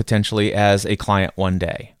her potentially as a client one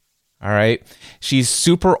day. All right. She's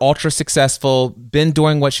super ultra successful, been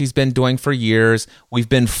doing what she's been doing for years. We've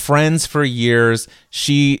been friends for years.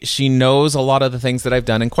 She knows a lot of the things that I've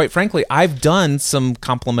done. And quite frankly, I've done some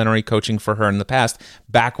complimentary coaching for her in the past,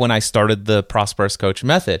 back when I started the Prosperous Coach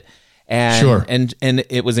Method. And, sure. and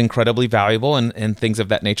it was incredibly valuable and things of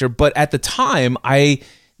that nature. But at the time, I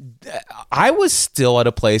was still at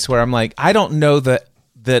a place where I'm like, I don't know that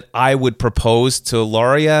I would propose to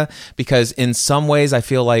Laria, because in some ways I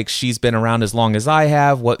feel like she's been around as long as I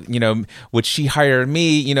have. Would she hire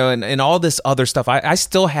me, and all this other stuff. I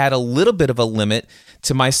still had a little bit of a limit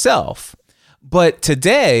to myself. But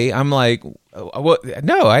today I'm like,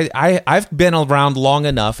 no, I've been around long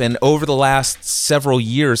enough. And over the last several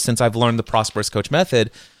years since I've learned the Prosperous Coach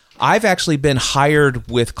Method, I've actually been hired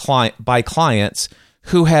by clients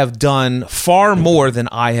who have done far more than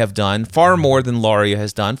I have done, far more than Laria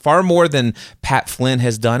has done, far more than Pat Flynn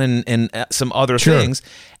has done, and some other things.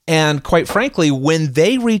 And quite frankly, when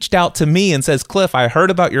they reached out to me and says, Cliff, I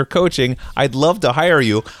heard about your coaching, I'd love to hire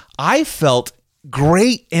you, I felt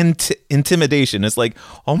great intimidation. It's like,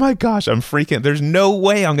 oh my gosh, I'm freaking, there's no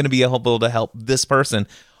way I'm going to be able to help this person.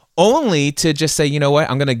 Only to just say, you know what,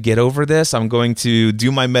 I'm going to get over this. I'm going to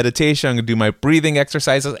do my meditation. I'm going to do my breathing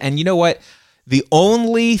exercises. And you know what? The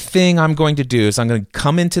only thing I'm going to do is I'm going to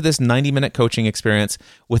come into this 90-minute coaching experience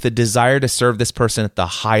with a desire to serve this person at the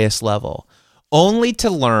highest level, only to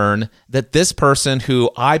learn that this person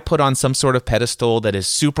who I put on some sort of pedestal that is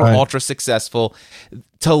super ultra successful,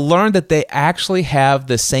 to learn that they actually have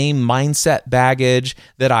the same mindset baggage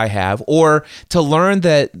that I have, or to learn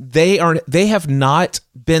that they have not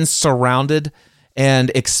been surrounded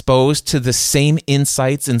and exposed to the same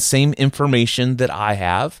insights and same information that I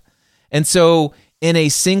have. And so in a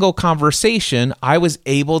single conversation, I was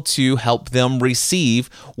able to help them receive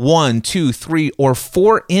 1, 2, 3, or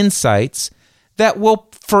 4 insights that will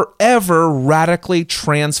forever radically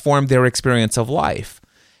transform their experience of life.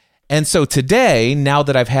 And so today, now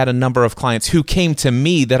that I've had a number of clients who came to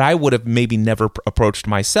me that I would have maybe never approached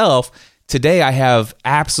myself, today I have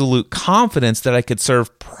absolute confidence that I could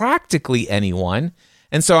serve practically anyone.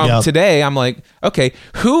 And so today I'm like, okay,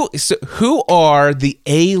 who are the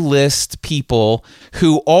A-list people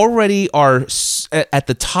who already are at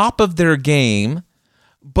the top of their game,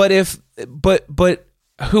 but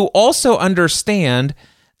who also understand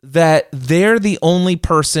that they're the only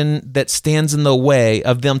person that stands in the way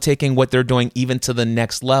of them taking what they're doing even to the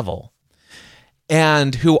next level,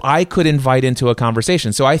 and who I could invite into a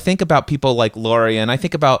conversation. So I think about people like Lori, and I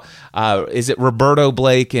think about, is it Roberto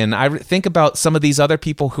Blake? And I think about some of these other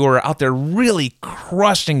people who are out there really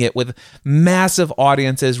crushing it with massive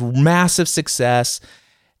audiences, massive success.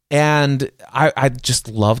 And I just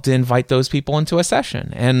love to invite those people into a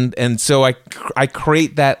session. And so I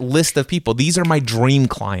create that list of people. These are my dream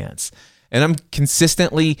clients. And I'm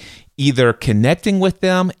consistently either connecting with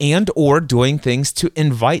them and or doing things to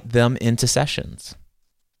invite them into sessions.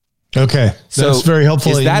 Okay. So that's very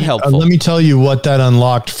helpful. Is that helpful? Let me tell you what that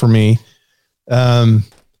unlocked for me.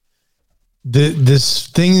 This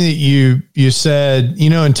thing that you said,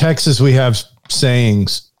 in Texas, we have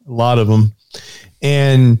sayings, a lot of them.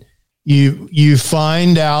 And you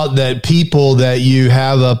find out that people that you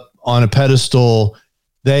have up on a pedestal,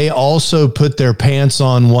 they also put their pants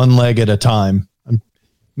on one leg at a time.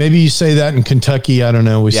 Maybe you say that in Kentucky. I don't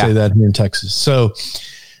know. We say that here in Texas. So,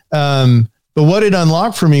 but what it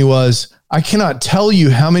unlocked for me was I cannot tell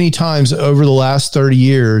you how many times over the last 30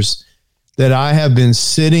 years that I have been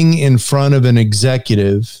sitting in front of an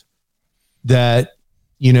executive that,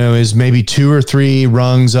 is maybe 2 or 3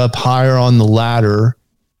 rungs up higher on the ladder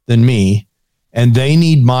than me, and they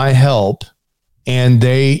need my help. And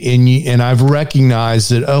I've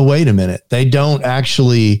recognized that, oh, wait a minute. They don't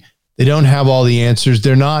have all the answers.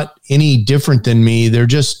 They're not any different than me. They're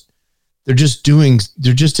just in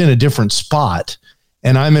a different spot.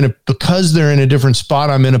 And because they're in a different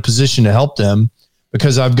spot, I'm in a position to help them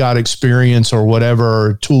because I've got experience or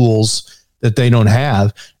whatever tools that they don't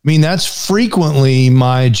have. I mean, that's frequently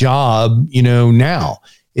my job, now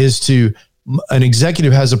is an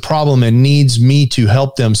executive has a problem and needs me to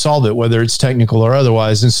help them solve it, whether it's technical or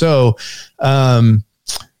otherwise. And so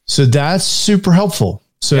that's super helpful.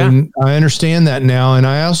 So I understand that now. And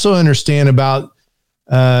I also understand about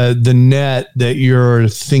the net that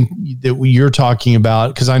you're talking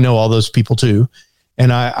about, because I know all those people too.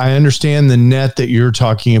 And I understand the net that you're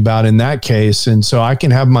talking about in that case. And so I can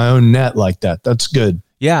have my own net like that. That's good.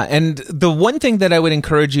 Yeah. And the one thing that I would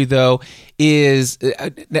encourage you, though, is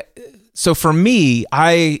so for me,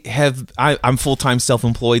 I'm full-time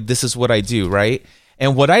self-employed. This is what I do, right?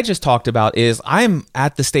 And what I just talked about is I'm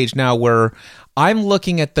at the stage now where I'm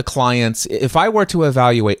looking at the clients. If I were to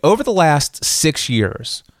evaluate over the last 6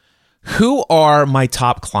 years, who are my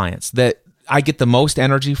top clients that I get the most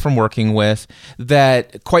energy from working with,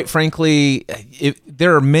 that quite frankly,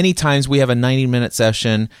 there are many times we have a 90-minute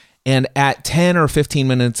session and at 10 or 15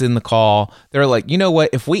 minutes in the call, they're like, you know what,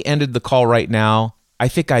 if we ended the call right now, I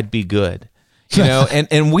think I'd be good.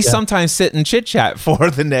 And we sometimes sit and chit chat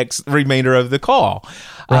for the next remainder of the call.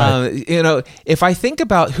 Right. If I think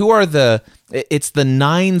about who are it's the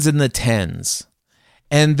 9s and the 10s.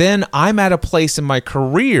 And then I'm at a place in my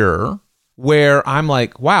career where I'm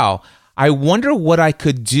like, wow, I wonder what I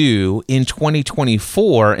could do in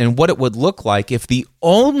 2024 and what it would look like if the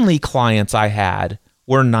only clients I had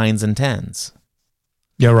were 9s and 10s.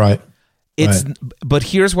 Yeah, right. But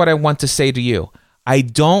here's what I want to say to you. I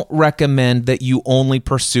don't recommend that you only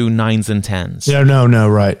pursue 9s and 10s. Yeah, no,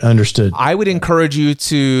 right. Understood. I would encourage you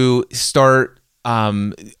to start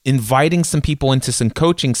inviting some people into some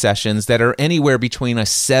coaching sessions that are anywhere between a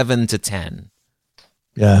 7 to 10.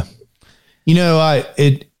 Yeah.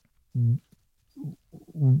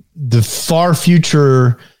 The far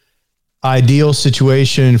future ideal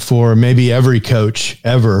situation for maybe every coach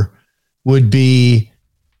ever would be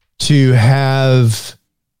to have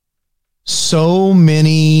so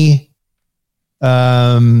many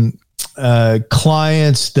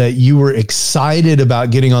clients that you were excited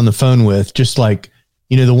about getting on the phone with, just like,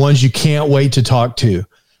 the ones you can't wait to talk to.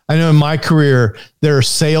 I know in my career, there are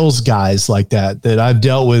sales guys like that I've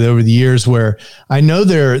dealt with over the years where I know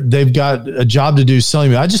they've got a job to do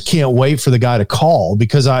selling me. I just can't wait for the guy to call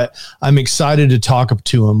because I'm excited to talk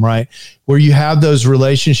to him, right? Where you have those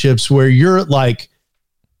relationships where you're like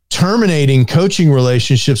terminating coaching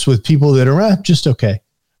relationships with people that are just okay.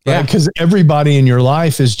 Right? Yeah. Because everybody in your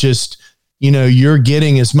life is just, you're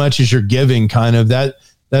getting as much as you're giving, kind of.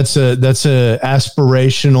 That's a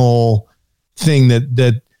aspirational thing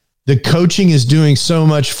that the coaching is doing so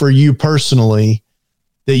much for you personally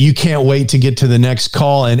that you can't wait to get to the next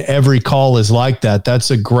call. And every call is like that.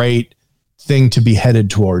 That's a great thing to be headed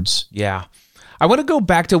towards. Yeah. I want to go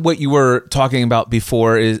back to what you were talking about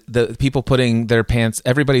before, is the people putting their pants,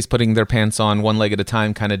 everybody's putting their pants on one leg at a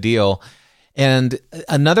time kind of deal. And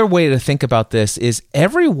another way to think about this is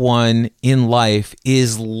everyone in life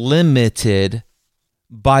is limited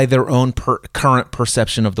by their own current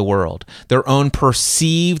perception of the world, their own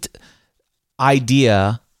perceived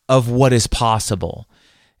idea of what is possible.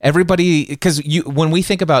 Everybody, because when we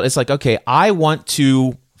think about it, it's like, okay, I want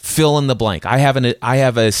to fill in the blank. I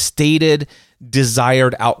have a stated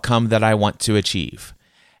desired outcome that I want to achieve.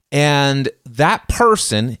 And that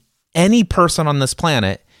person, any person on this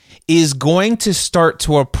planet, is going to start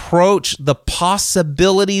to approach the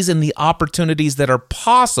possibilities and the opportunities that are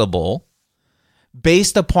possible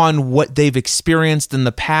based upon what they've experienced in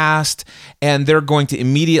the past, and they're going to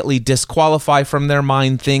immediately disqualify from their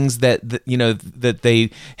mind things that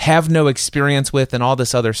they have no experience with and all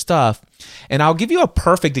this other stuff. And I'll give you a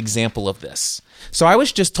perfect example of this. So I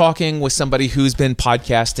was just talking with somebody who's been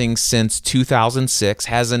podcasting since 2006,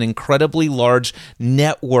 has an incredibly large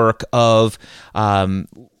network of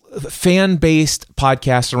fan-based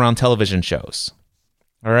podcasts around television shows.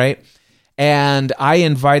 All right. And I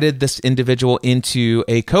invited this individual into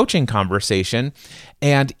a coaching conversation.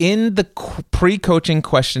 And in the pre-coaching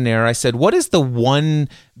questionnaire, I said, what is the one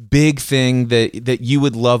big thing that you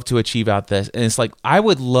would love to achieve out this? And it's like, I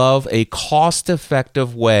would love a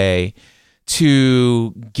cost-effective way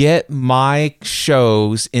to get my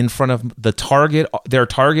shows in front of their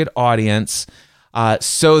target audience,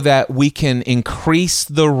 so that we can increase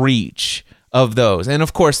the reach of those. And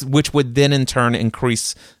of course, which would then in turn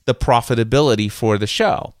increase the profitability for the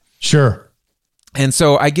show. Sure. And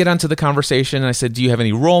so I get onto the conversation and I said, do you have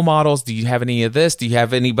any role models? Do you have any of this? Do you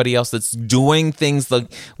have anybody else that's doing things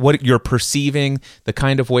like what you're perceiving, the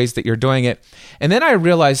kind of ways that you're doing it? And then I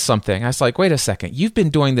realized something. I was like, wait a second, you've been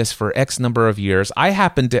doing this for X number of years. I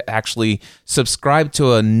happen to actually subscribe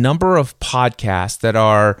to a number of podcasts that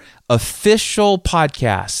are official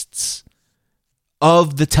podcasts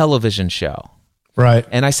of the television show. Right.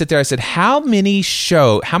 And I sit there, I said, how many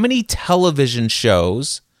television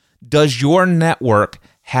shows does your network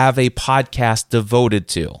have a podcast devoted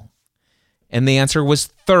to? And the answer was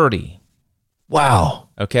 30. Wow.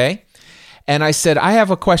 Okay. And I said, I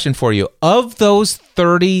have a question for you. Of those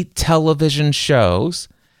 30 television shows,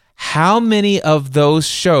 how many of those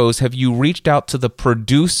shows have you reached out to the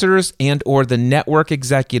producers and or the network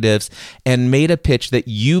executives and made a pitch that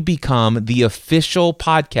you become the official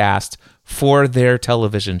podcast for their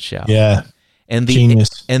television show? Yeah. And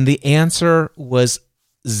Genius. And the answer was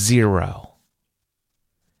 0.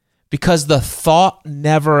 Because the thought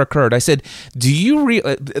never occurred. I said, do you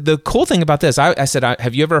the cool thing about this, I said,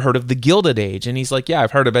 have you ever heard of the Gilded Age? And he's like, yeah,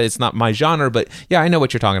 I've heard of it. It's not my genre, but yeah, I know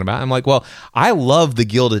what you're talking about. I'm like, well, I love the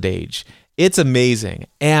Gilded Age. It's amazing.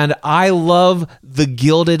 And I love the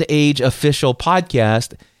Gilded Age official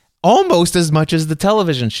podcast almost as much as the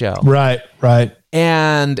television show. Right, right.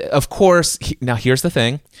 And of course, now here's the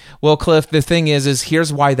thing. Well, Cliff, the thing is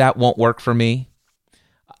here's why that won't work for me.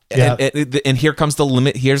 Yeah. And here comes the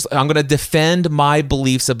limit. I'm going to defend my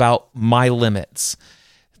beliefs about my limits.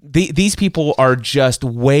 These people are just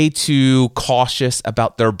way too cautious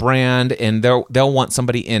about their brand, and they'll want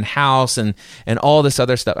somebody in-house and all this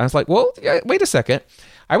other stuff. I was like, well, wait a second.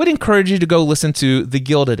 I would encourage you to go listen to The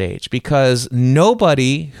Gilded Age, because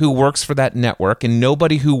nobody who works for that network and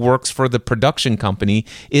nobody who works for the production company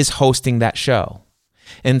is hosting that show.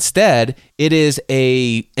 Instead, it is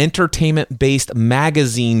a entertainment-based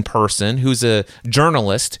magazine person who's a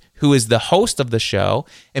journalist who is the host of the show.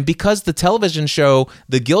 And because the television show,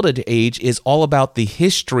 The Gilded Age, is all about the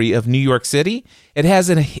history of New York City, it has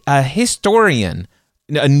a historian,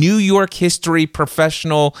 a New York history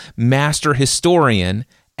professional master historian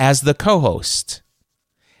as the co-host.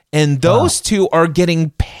 And those two are getting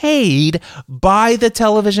paid by the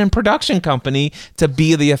television production company to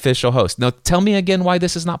be the official host. Now, tell me again why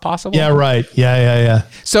this is not possible. Yeah, right. Yeah.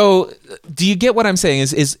 So, do you get what I'm saying?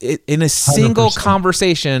 Is in a single 100%.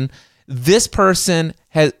 conversation, this person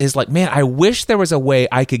is like, man, I wish there was a way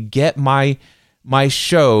I could get my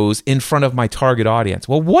shows in front of my target audience.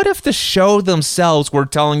 Well, what if the show themselves were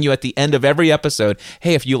telling you at the end of every episode,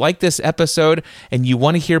 hey, if you like this episode and you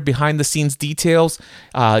want to hear behind the scenes details,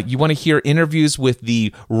 you want to hear interviews with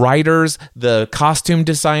the writers, the costume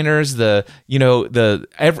designers,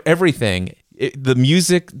 everything, the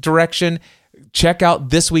music direction, check out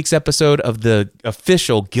this week's episode of the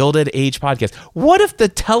official Gilded Age podcast. What if the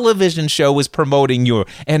television show was promoting you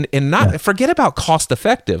and not forget about cost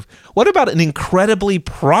effective? What about an incredibly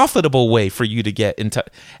profitable way for you to get into?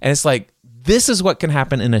 And it's like, this is what can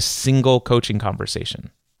happen in a single coaching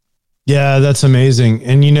conversation. Yeah, that's amazing.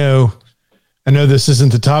 And I know this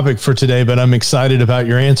isn't the topic for today, but I'm excited about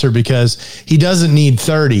your answer because he doesn't need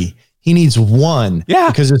 30. He needs one. Yeah.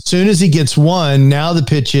 Because as soon as he gets one, now the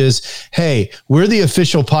pitch is, hey, we're the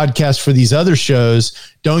official podcast for these other shows.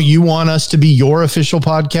 Don't you want us to be your official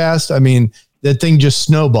podcast? I mean, that thing just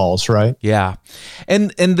snowballs, right? Yeah.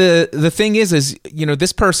 And the thing is,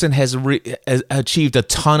 this person has achieved a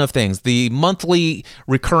ton of things. The monthly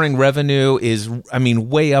recurring revenue is,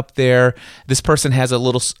 way up there. This person has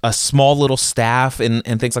a small little staff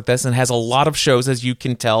and things like this, and has a lot of shows, as you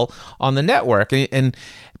can tell, on the network.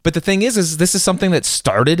 But the thing is this is something that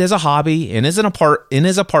started as a hobby in his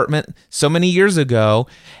apartment so many years ago,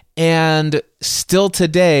 and still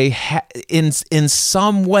today, in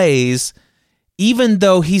some ways, even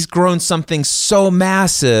though he's grown something so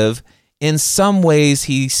massive, in some ways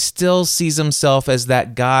he still sees himself as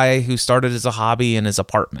that guy who started as a hobby in his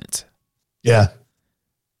apartment. Yeah.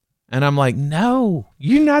 And I'm like, no,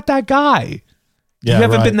 you're not that guy. Yeah, you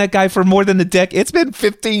haven't been that guy for more than a decade. It's been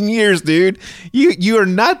 15 years, dude. You are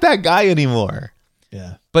not that guy anymore.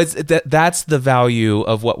 Yeah. But that's the value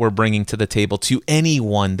of what we're bringing to the table to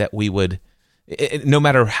anyone that we would, no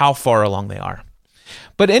matter how far along they are.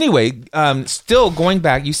 But anyway, still going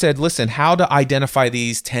back, you said, listen, how to identify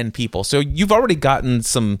these 10 people. So you've already gotten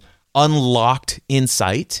some unlocked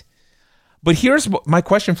insight. But here's my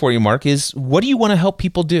question for you, Mark, is what do you want to help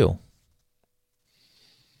people do?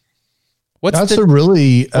 What's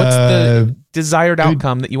the desired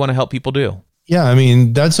outcome that you want to help people do? Yeah,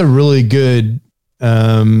 that's a really good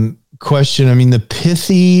question. The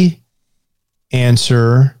pithy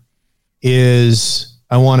answer is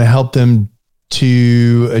I want to help them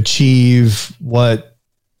to achieve what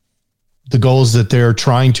the goals that they're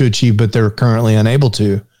trying to achieve, but they're currently unable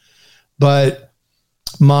to. But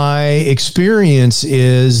my experience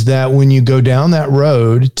is that when you go down that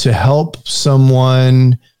road to help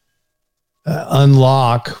someone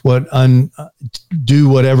unlock do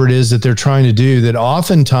whatever it is that they're trying to do, that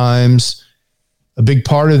oftentimes a big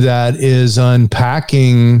part of that is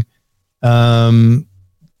unpacking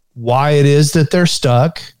why it is that they're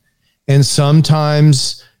stuck. And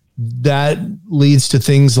sometimes that leads to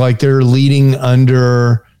things like they're looking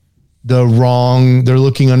under the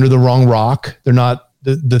wrong rock. They're not,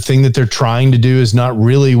 the thing that they're trying to do is not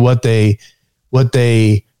really what they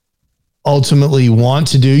ultimately want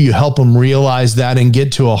to do. You help them realize that and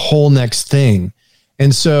get to a whole next thing.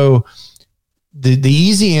 And so the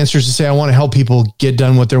easy answer is to say, I want to help people get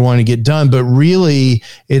done what they're wanting to get done. But really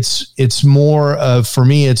it's more of, for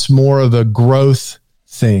me, it's more of a growth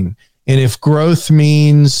thing. And if growth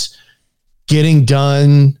means getting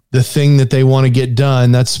done the thing that they want to get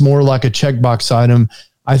done, that's more like a checkbox item.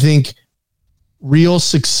 I think real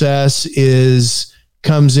success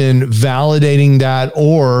comes in validating that,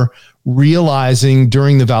 or realizing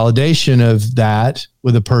during the validation of that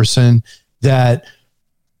with a person that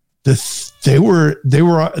they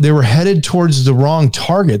were headed towards the wrong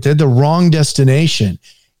target. They had the wrong destination,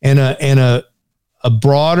 and a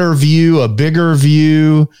broader view, a bigger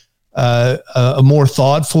view, a more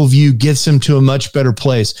thoughtful view gets them to a much better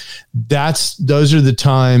place. Those are the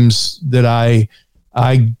times that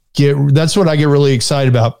that's what I get really excited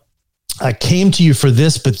about. I came to you for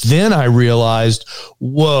this, but then I realized,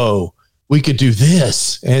 whoa, we could do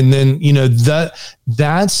this. And then,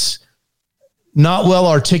 that's not well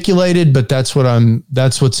articulated, but that's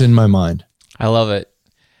what's in my mind. I love it.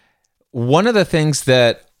 One of the things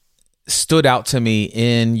that stood out to me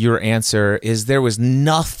in your answer is there was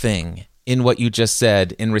nothing in what you just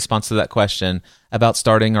said in response to that question about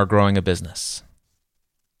starting or growing a business.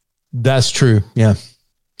 That's true. Yeah.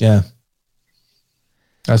 Yeah.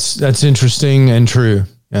 That's interesting and true.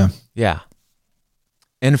 Yeah. Yeah.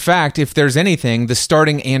 In fact, if there's anything, the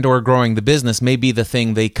starting and or growing the business may be the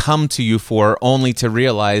thing they come to you for, only to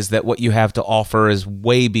realize that what you have to offer is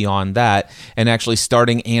way beyond that. And actually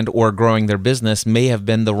starting and or growing their business may have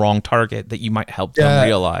been the wrong target that you might help them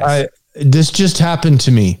realize. This just happened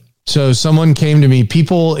to me. So someone came to me.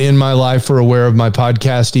 People in my life are aware of my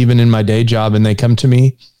podcast, even in my day job, and they come to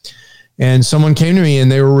me. And someone came to me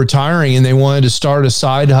and they were retiring and they wanted to start a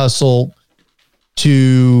side hustle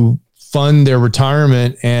to fund their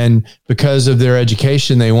retirement. And because of their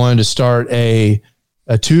education, they wanted to start a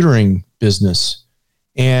tutoring business.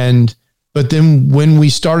 But then when we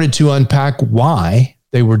started to unpack why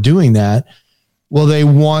they were doing that, well,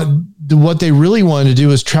 what they really wanted to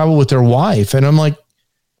do is travel with their wife. And I'm like,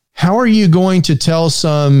 how are you going to tell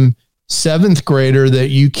some 7th grader that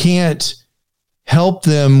you can't help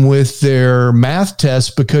them with their math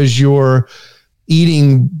test because you're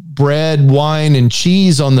eating bread, wine, and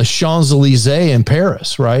cheese on the Champs-Elysees in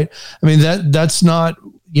Paris, right? I mean, that's not,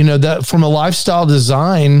 that from a lifestyle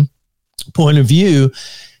design point of view,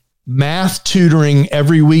 math tutoring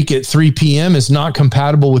every week at 3 p.m. is not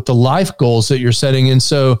compatible with the life goals that you're setting. And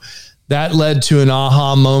so that led to an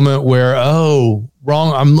aha moment where,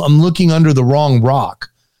 wrong, I'm looking under the wrong rock,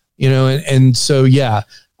 and so, yeah,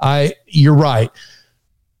 you're right.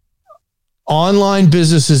 Online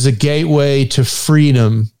business is a gateway to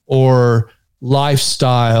freedom or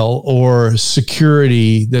lifestyle or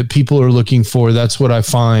security that people are looking for. That's what I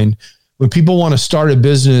find. When people want to start a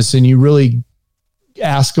business and you really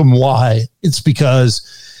ask them why, it's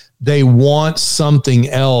because they want something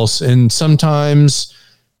else. And sometimes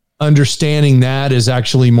understanding that is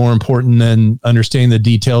actually more important than understanding the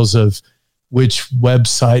details of which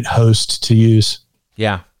website host to use.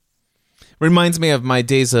 Yeah. Reminds me of my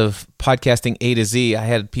days of podcasting A to Z. I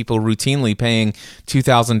had people routinely paying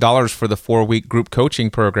 $2,000 for the 4-week group coaching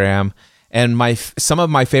program. And some of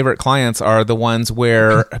my favorite clients are the ones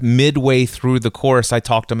where midway through the course, I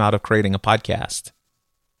talked them out of creating a podcast.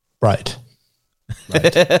 Right.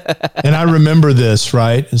 And I remember this,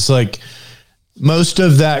 right? It's like most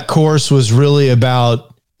of that course was really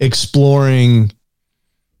about exploring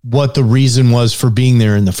what the reason was for being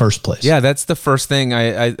there in the first place. Yeah, that's the first thing.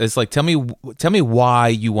 It's like, tell me why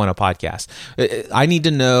you want a podcast. I need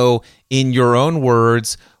to know, in your own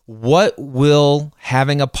words, what will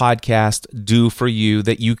having a podcast do for you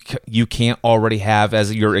that you can't already have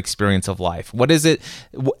as your experience of life? What is it?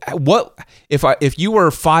 What if you were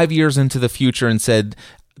 5 years into the future and said,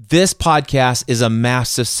 this podcast is a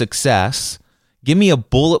massive success? Give me a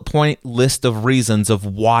bullet point list of reasons of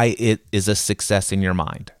why it is a success in your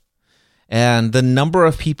mind. And the number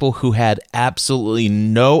of people who had absolutely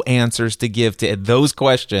no answers to give to those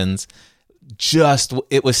questions,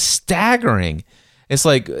 it was staggering. It's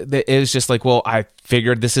like, it was just like, well, I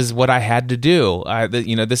figured this is what I had to do.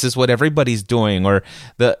 This is what everybody's doing. Or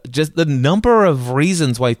the number of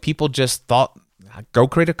reasons why people just thought, go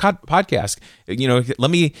create a podcast.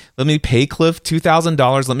 Let me pay Cliff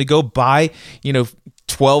 $2,000. Let me go buy, $1,200,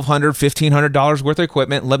 $1,500 worth of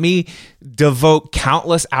equipment. Let me devote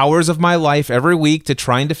countless hours of my life every week to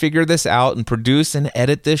trying to figure this out and produce and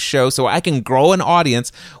edit this show so I can grow an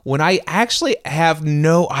audience when I actually have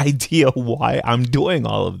no idea why I'm doing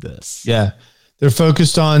all of this. Yeah. They're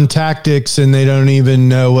focused on tactics and they don't even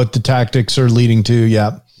know what the tactics are leading to.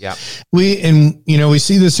 Yeah. Yeah. We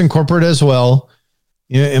see this in corporate as well.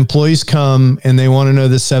 Employees come and they want to know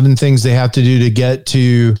the 7 things they have to do to get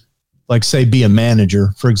to, like, say, be a manager,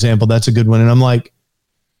 for example. That's a good one. And I'm like,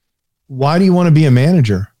 why do you want to be a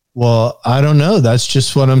manager? Well, I don't know. That's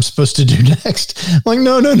just what I'm supposed to do next. I'm like,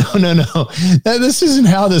 no. This isn't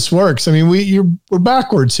how this works. I mean, we're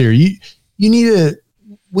backwards here. There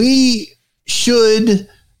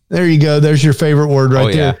you go. There's your favorite word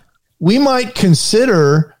right there. We might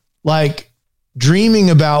consider, like, dreaming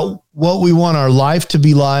about what we want our life to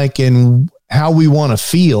be like and how we want to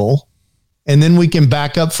feel. And then we can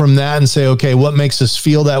back up from that and say, okay, what makes us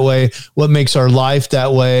feel that way? What makes our life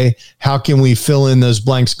that way? How can we fill in those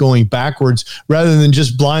blanks going backwards rather than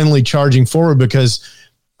just blindly charging forward? Because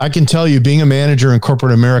I can tell you, being a manager in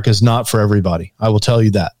corporate America is not for everybody. I will tell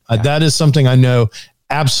you that. Yeah. That is something I know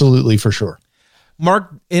absolutely for sure.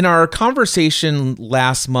 Mark, in our conversation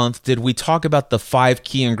last month, did we talk about the 5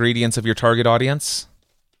 key ingredients of your target audience?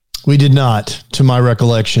 We did not, to my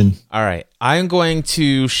recollection. All right. I'm going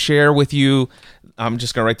to share with you, I'm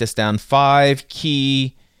just going to write this down, 5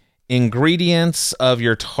 key ingredients of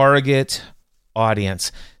your target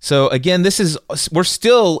audience. So again, we're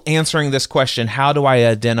still answering this question, how do I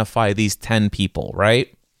identify these 10 people,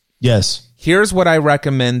 right? Yes. Here's what I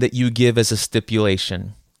recommend that you give as a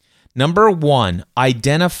stipulation. Number 1,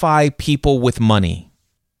 identify people with money.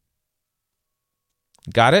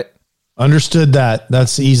 Got it? Understood that.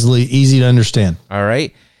 That's easy to understand. All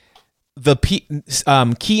right. The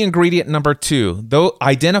key ingredient number 2, though,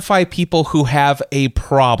 identify people who have a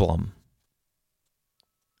problem.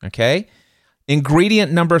 Okay.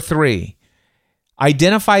 Ingredient number 3,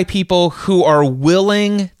 identify people who are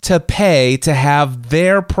willing to pay to have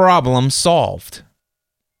their problem solved.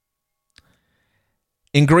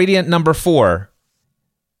 Ingredient number 4,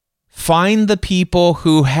 find the people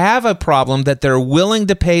who have a problem that they're willing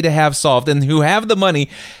to pay to have solved and who have the money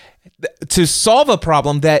to solve a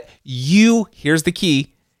problem that you, here's the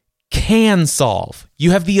key, can solve.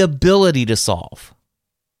 You have the ability to solve.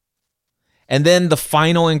 And then the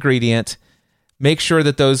final ingredient, make sure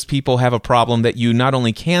that those people have a problem that you not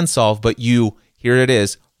only can solve, but you, here it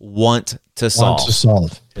is, want to solve. Want to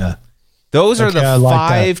solve, yeah. Those are the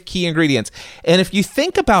five key ingredients. And if you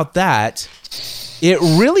think about that, it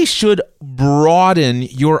really should broaden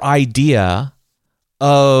your idea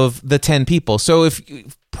of the 10 people. So if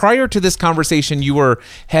prior to this conversation, you were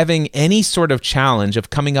having any sort of challenge of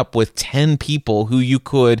coming up with 10 people who you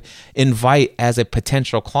could invite as a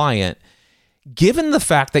potential client, given the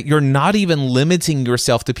fact that you're not even limiting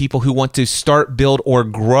yourself to people who want to start, build, or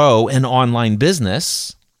grow an online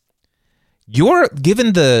business, you're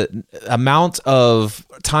given the amount of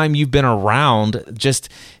time you've been around just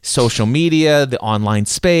social media, the online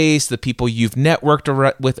space, the people you've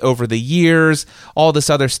networked with over the years, all this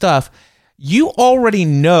other stuff, you already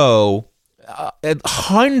know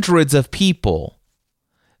hundreds of people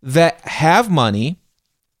that have money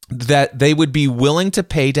that they would be willing to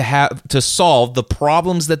pay to solve the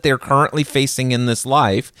problems that they're currently facing in this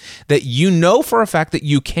life, that you know for a fact that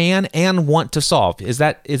you can and want to solve. Is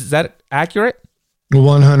that accurate?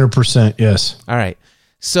 100%, yes. All right.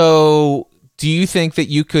 So do you think that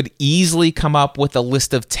you could easily come up with a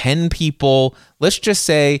list of 10 people, let's just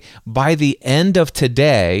say by the end of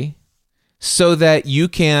today, so that you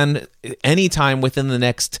can, anytime within the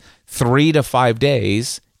next 3 to 5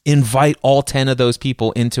 days, invite all 10 of those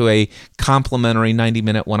people into a complimentary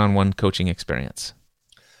 90-minute one-on-one coaching experience?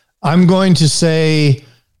 I'm going to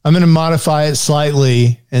modify it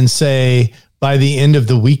slightly and say by the end of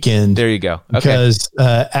the weekend. There you go. Okay. Because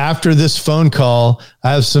after this phone call,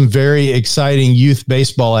 I have some very exciting youth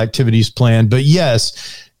baseball activities planned. But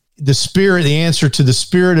yes, the answer to the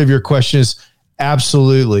spirit of your question is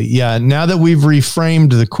absolutely. Yeah. Now that we've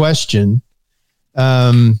reframed the question,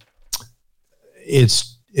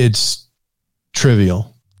 it's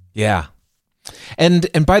trivial. Yeah.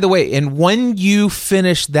 And by the way, and when you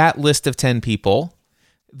finish that list of 10 people,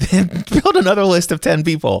 then build another list of 10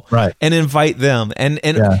 people, right, and invite them. And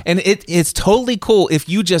it's totally cool if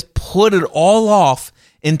you just put it all off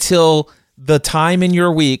until the time in your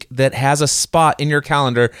week that has a spot in your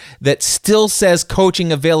calendar that still says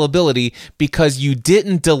coaching availability, because you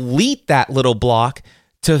didn't delete that little block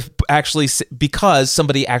because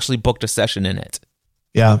somebody actually booked a session in it.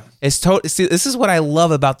 Yeah. See, this is what I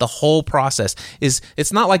love about the whole process is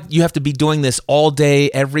it's not like you have to be doing this all day,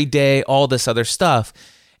 every day, all this other stuff.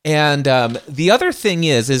 And the other thing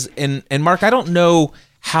is Mark, I don't know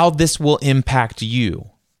how this will impact you,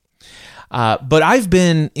 but I've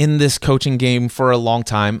been in this coaching game for a long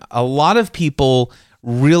time. A lot of people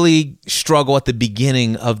really struggle at the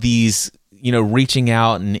beginning of these, reaching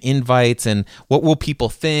out and invites, and what will people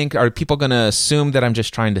think? Are people going to assume that I'm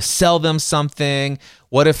just trying to sell them something?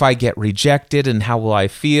 What if I get rejected, and how will I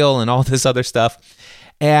feel, and all this other stuff?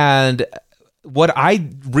 And what I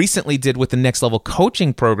recently did with the Next Level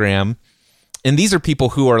Coaching Program, and these are people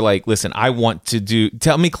who are like, listen, I want to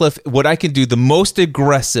tell me, Cliff, what I can do the most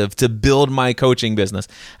aggressive to build my coaching business.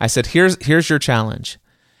 I said, here's your challenge.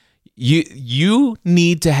 You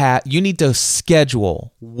need to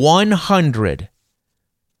schedule 100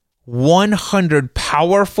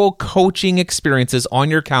 powerful coaching experiences on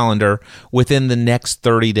your calendar within the next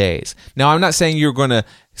 30 days. Now, I'm not saying you're going to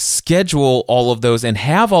schedule all of those and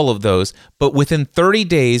have all of those, but within 30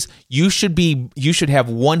 days, you should have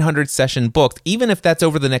 100 session booked, even if that's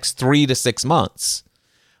over the next 3 to 6 months.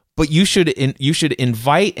 But you should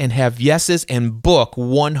invite and have yeses and book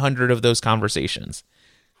 100 of those conversations.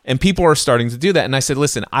 And people are starting to do that. And I said,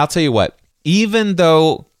 listen, I'll tell you what, even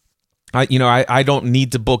though I don't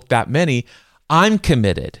need to book that many, I'm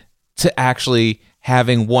committed to actually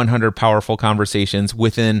having 100 powerful conversations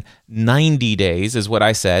within 90 days is what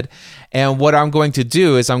I said. And what I'm going to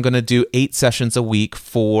do is I'm going to do 8 sessions a week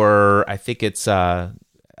for, I think it's, I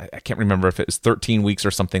can't remember if it was 13 weeks or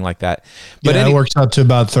something like that. But it works out to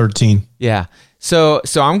about 13. Yeah. So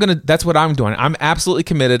that's what I'm doing. I'm absolutely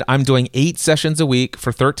committed. I'm doing 8 sessions a week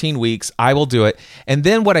for 13 weeks. I will do it. And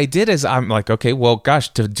then what I did is I'm like, okay, well, gosh,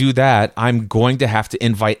 to do that, I'm going to have to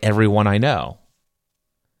invite everyone I know.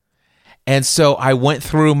 And so I went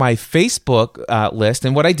through my Facebook list,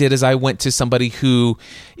 and what I did is I went to somebody who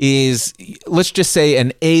is, let's just say,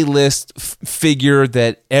 an A-list figure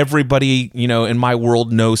that everybody, in my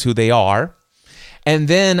world knows who they are. And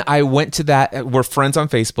then I went to that, we're friends on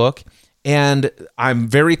Facebook, and I'm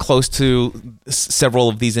very close to several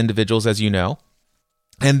of these individuals, as you know.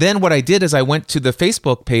 And then what I did is I went to the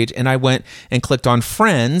Facebook page and I went and clicked on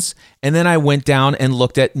friends, and then I went down and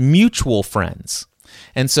looked at mutual friends.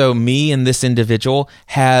 And so me and this individual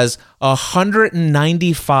has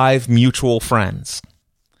 195 mutual friends.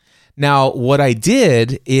 Now, what I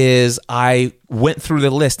did is I went through the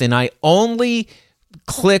list and I only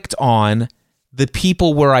clicked on the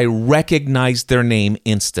people where I recognized their name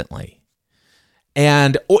instantly.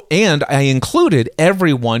 And I included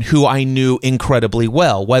everyone who I knew incredibly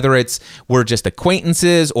well, whether it's we're just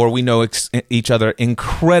acquaintances or we know each other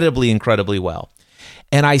incredibly, incredibly well.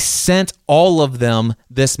 And I sent all of them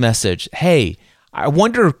this message. Hey, I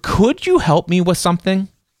wonder, could you help me with something?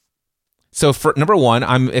 So for number one,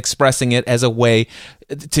 I'm expressing it as a way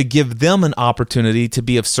to give them an opportunity to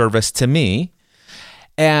be of service to me.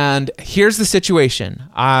 And here's the situation.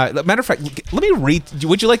 Matter of fact, let me read.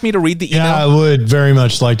 Would you like me to read the email? Yeah, I would very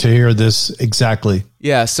much like to hear this exactly.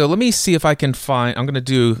 Yeah, so let me see if I can find. I'm going to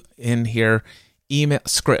do in here email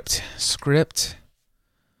script. That's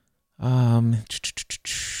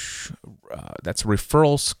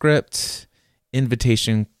referral script,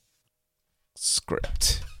 invitation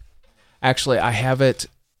script. Actually, I have it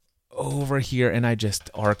over here, and I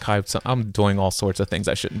just archived some. I'm doing all sorts of things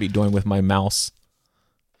I shouldn't be doing with my mouse.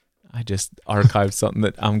 I just archived something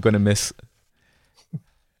that I'm going to miss.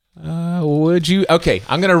 Would you? Okay,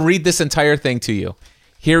 I'm going to read this entire thing to you.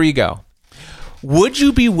 Here you go. Would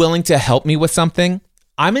you be willing to help me with something?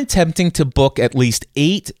 I'm attempting to book at least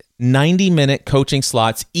 8 90-minute coaching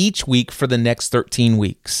slots each week for the next 13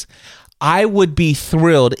 weeks. I would be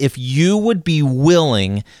thrilled if you would be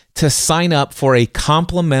willing to sign up for a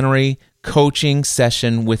complimentary coaching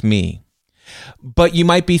session with me. But you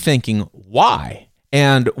might be thinking, why?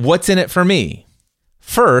 And what's in it for me?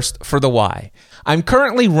 First, for the why. I'm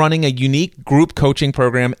currently running a unique group coaching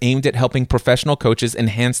program aimed at helping professional coaches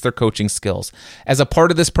enhance their coaching skills. As a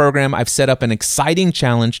part of this program, I've set up an exciting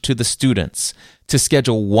challenge to the students to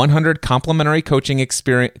schedule 100 complimentary coaching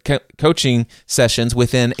sessions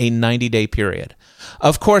within a 90-day period.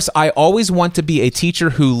 Of course, I always want to be a teacher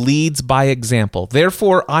who leads by example.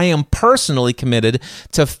 Therefore, I am personally committed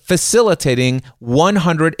to facilitating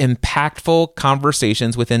 100 impactful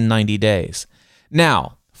conversations within 90 days.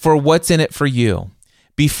 Now, for what's in it for you.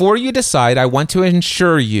 Before you decide, I want to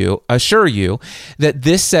assure you that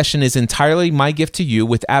this session is entirely my gift to you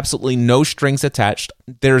with absolutely no strings attached.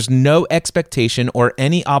 There's no expectation or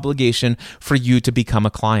any obligation for you to become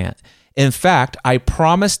a client. In fact, I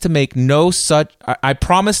promise to make no such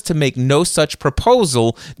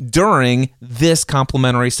proposal during this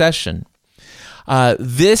complimentary session.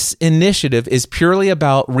 This initiative is purely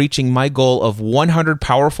about reaching my goal of 100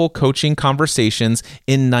 powerful coaching conversations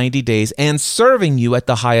in 90 days and serving you at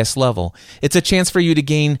the highest level. It's a chance for you to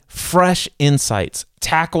gain fresh insights,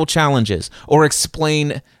 tackle challenges, or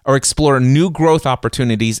explore new growth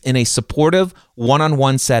opportunities in a supportive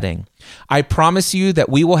one-on-one setting. I promise you that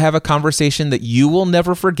we will have a conversation that you will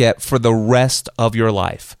never forget for the rest of your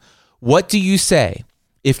life. What do you say?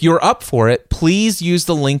 If you're up for it, please use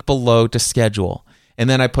the link below to schedule. And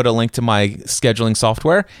then I put a link to my scheduling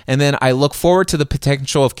software. And then I look forward to the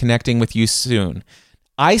potential of connecting with you soon.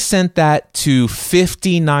 I sent that to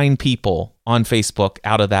 59 people on Facebook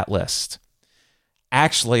out of that list.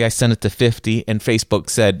 Actually, I sent it to 50 and Facebook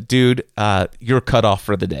said, dude, you're cut off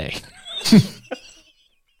for the day.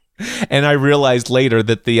 And I realized later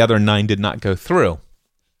that the other 9 did not go through.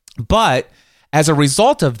 But as a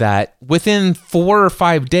result of that, within 4 or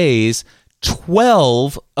 5 days,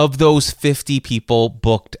 12 of those 50 people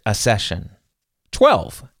booked a session.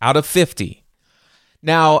 12 out of 50.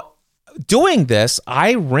 Now, doing this,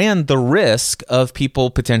 I ran the risk of people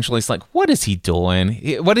potentially, it's like, what is he doing?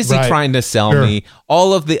 What is he trying to sell me?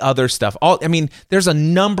 All of the other stuff. There's a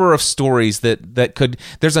number of stories that could,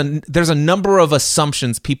 there's a number of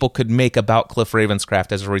assumptions people could make about Cliff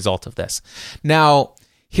Ravenscraft as a result of this. Now,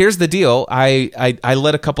 here's the deal. I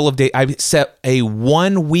let a couple of days. I set a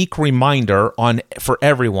 1 week reminder on for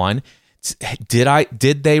everyone.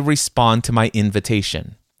 Did they respond to my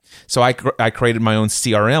invitation? So I created my own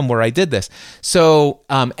CRM where I did this. So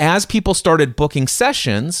as people started booking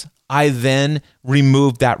sessions, I then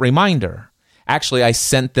removed that reminder. Actually, I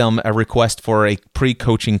sent them a request for a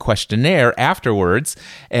pre-coaching questionnaire afterwards,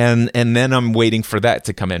 and then I'm waiting for that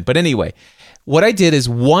to come in. But anyway, what I did is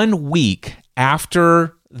 1 week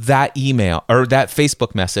after that email or that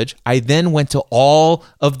Facebook message, I then went to all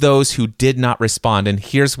of those who did not respond. And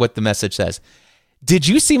here's what the message says. Did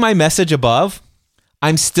you see my message above?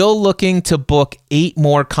 I'm still looking to book 8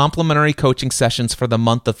 more complimentary coaching sessions for the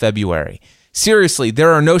month of February. Seriously,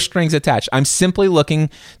 there are no strings attached. I'm simply looking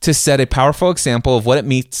to set a powerful example of what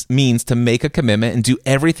it means to make a commitment and do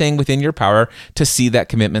everything within your power to see that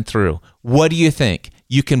commitment through. What do you think?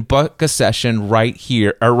 you can book a session right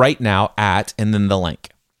here or right now at, and then the link.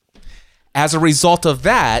 As a result of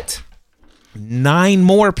that, 9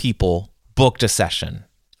 more people booked a session.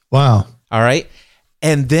 Wow. All right.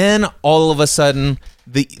 And then all of a sudden,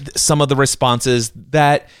 some of the responses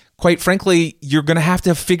that, quite frankly, you're going to have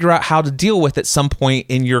to figure out how to deal with at some point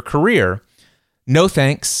in your career. No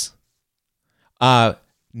thanks.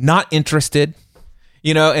 Not interested.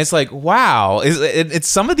 It's like, wow. It's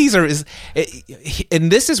some of these are,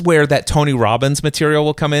 and this is where that Tony Robbins material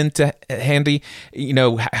will come into handy.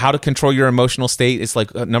 How to control your emotional state. It's like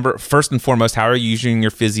first and foremost, how are you using your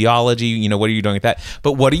physiology? What are you doing with that?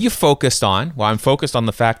 But what are you focused on? Well, I'm focused on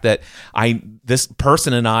the fact that this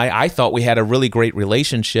person and I thought we had a really great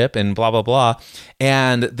relationship and blah, blah, blah.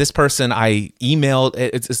 And this person I emailed,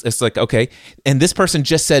 it's like, okay. And this person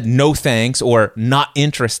just said no thanks or not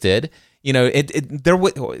interested. There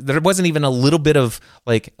wasn't even a little bit of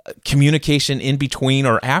like communication in between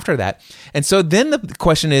or after that. And so then the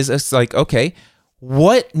question is, it's like, okay,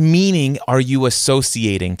 what meaning are you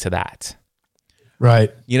associating to that?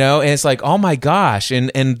 Right. And it's like, oh my gosh.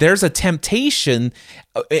 And there's a temptation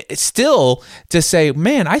still to say,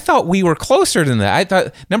 man, I thought we were closer than that. I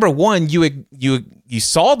thought, number one, you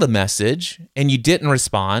saw the message and you didn't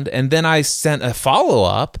respond. And then I sent a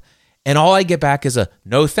follow-up. And all I get back is a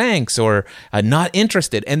no thanks or a not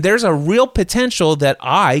interested. And there's a real potential that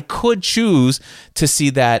I could choose to see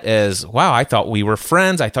that as, wow, I thought we were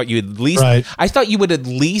friends. I thought you would at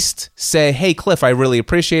least say, hey, Cliff, I really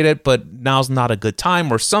appreciate it, but now's not a good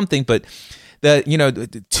time or something. But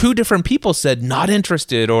the 2 different people said not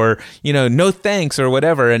interested or, no thanks or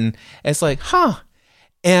whatever. And it's like, huh.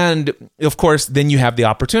 And of course, then you have the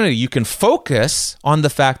opportunity. You can focus on the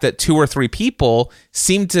fact that 2 or 3 people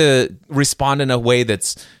seem to respond in a way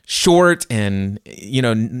that's short and,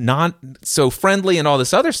 not so friendly and all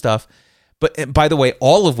this other stuff. But by the way,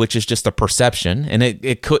 all of which is just a perception. And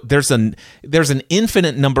it could, there's an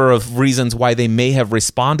infinite number of reasons why they may have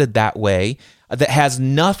responded that way that has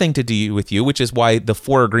nothing to do with you, which is why the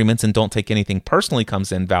 4 agreements and don't take anything personally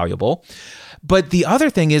comes in valuable. But the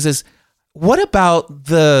other thing is what about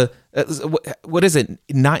the,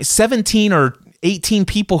 17 or 18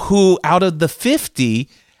 people who out of the 50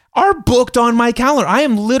 are booked on my calendar? I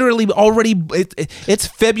am literally already, it's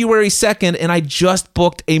February 2nd and I just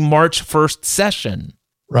booked a March 1st session.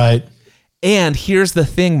 Right. And here's the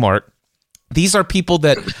thing, Mark. These are people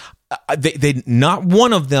that they not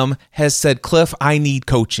one of them has said, Cliff, I need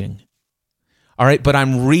coaching. All right, but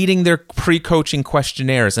I'm reading their pre-coaching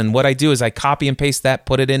questionnaires, and what I do is I copy and paste that,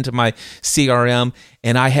 put it into my CRM,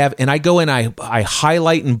 and I go and I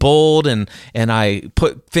highlight in bold and I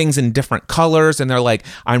put things in different colors, and they're like,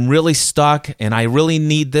 I'm really stuck, and I really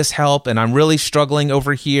need this help, and I'm really struggling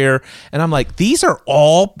over here, and I'm like, these are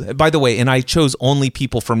all, by the way, and I chose only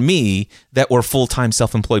people for me that were full-time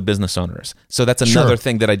self-employed business owners, so that's another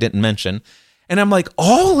thing that I didn't mention, and I'm like,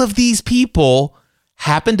 all of these people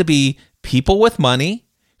happen to be people with money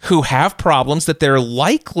who have problems that they're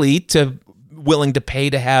willing to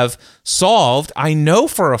pay to have solved. I know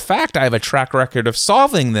for a fact I have a track record of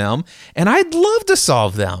solving them, and I'd love to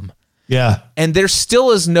solve them. Yeah. And there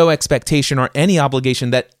still is no expectation or any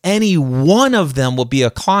obligation that any one of them will be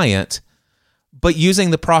a client. But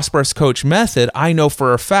using the Prosperous Coach method, I know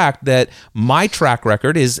for a fact that my track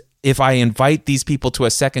record is, if I invite these people to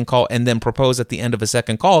a second call and then propose at the end of a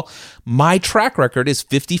second call, my track record is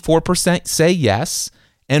 54% say yes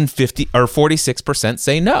and 46%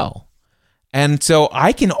 say no. And so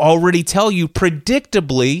I can already tell you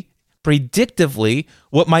predictively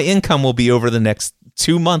what my income will be over the next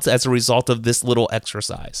 2 months as a result of this little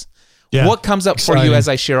exercise. Yeah, what comes up for you as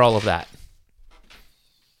I share all of that?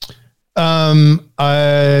 I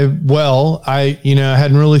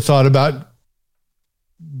hadn't really thought about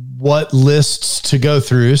what lists to go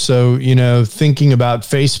through. So, thinking about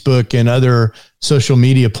Facebook and other social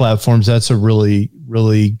media platforms, that's a really,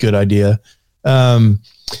 really good idea. But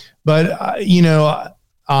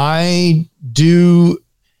I do,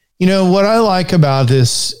 what I like about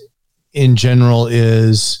this in general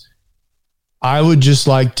is I would just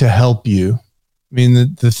like to help you. I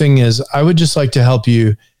mean, the thing is, I would just like to help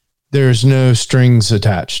you. There's no strings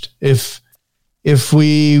attached. If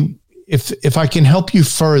I can help you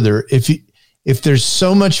further, if there's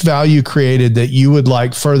so much value created that you would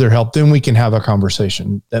like further help, then we can have a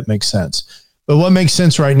conversation that makes sense. But what makes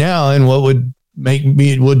sense right now and what would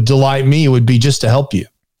delight me would be just to help you.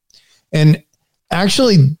 And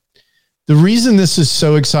actually, the reason this is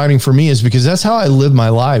so exciting for me is because that's how I live my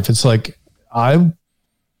life. It's like,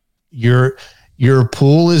 your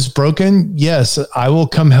pool is broken. Yes, I will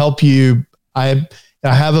come help you.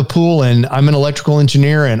 I have a pool and I'm an electrical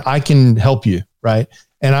engineer and I can help you. Right.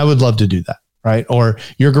 And I would love to do that. Right. Or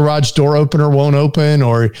your garage door opener won't open,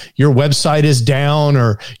 or your website is down,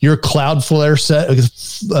 or your Cloudflare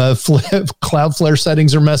Cloudflare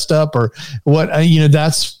settings are messed up, or what,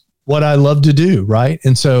 that's what I love to do. Right.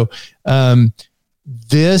 And so,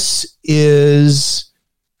 this is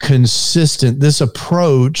consistent. This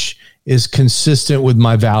approach is consistent with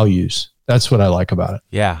my values. That's what I like about it.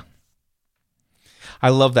 Yeah. I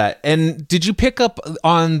love that. And did you pick up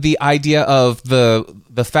on the idea of the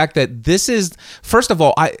fact that this is, first of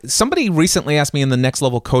all, somebody recently asked me in the Next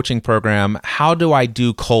Level coaching program, how do I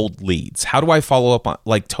do cold leads? How do I follow up on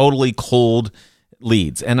like totally cold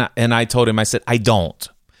leads? And I told him, I said, I don't.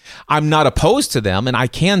 I'm not opposed to them and I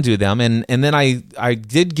can do them. And then I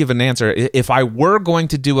did give an answer. If I were going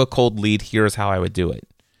to do a cold lead, here's how I would do it.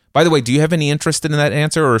 By the way, do you have any interest in that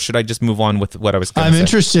answer, or should I just move on with what I was going to say? I'm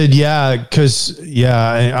interested, yeah, because,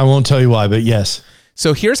 I won't tell you why, but yes.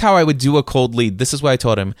 So here's how I would do a cold lead. This is what I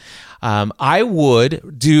told him. I would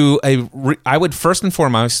first and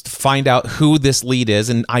foremost find out who this lead is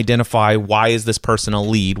and identify, why is this person a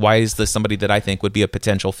lead? Why is this somebody that I think would be a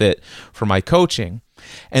potential fit for my coaching?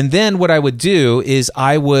 And then what I would do is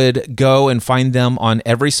I would go and find them on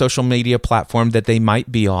every social media platform that they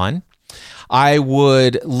might be on. I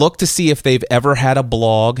would look to see if they've ever had a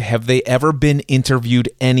blog. Have they ever been interviewed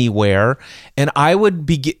anywhere? And I would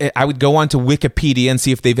go on to Wikipedia and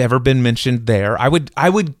see if they've ever been mentioned there. I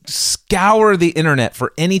would scour the internet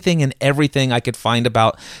for anything and everything I could find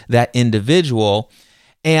about that individual.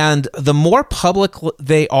 And the more public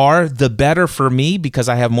they are, the better for me, because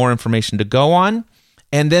I have more information to go on.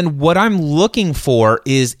 And then what I'm looking for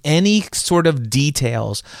is any sort of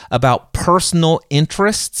details about personal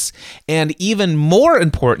interests. And even more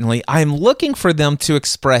importantly, I'm looking for them to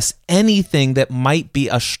express anything that might be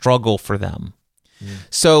a struggle for them.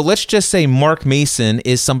 So let's just say Mark Mason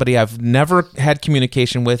is somebody I've never had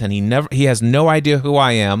communication with, and he has no idea who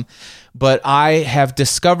I am. But I have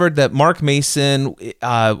discovered that Mark Mason,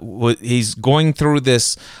 he's going through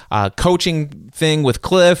this coaching thing with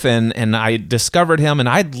Cliff, and I discovered him, and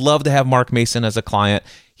I'd love to have Mark Mason as a client.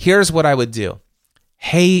 Here's what I would do.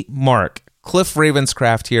 Hey, Mark, Cliff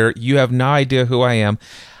Ravenscraft here. You have no idea who I am.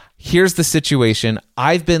 Here's the situation.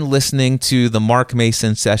 I've been listening to the Mark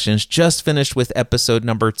Mason sessions, just finished with episode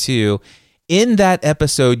number 2. In that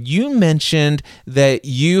episode, you mentioned that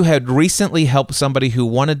you had recently helped somebody who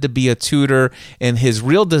wanted to be a tutor, and his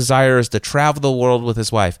real desire is to travel the world with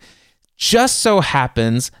his wife. Just so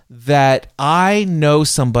happens that I know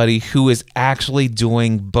somebody who is actually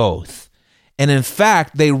doing both. And in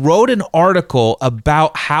fact, they wrote an article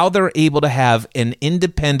about how they're able to have an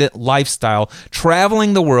independent lifestyle,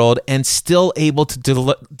 traveling the world, and still able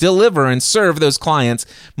to deliver and serve those clients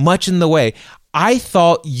much in the way. I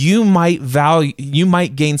thought you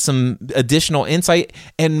might gain some additional insight,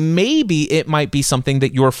 and maybe it might be something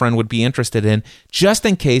that your friend would be interested in. Just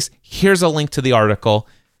in case, here's a link to the article.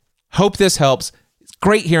 Hope this helps. It's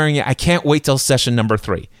great hearing you. I can't wait till session number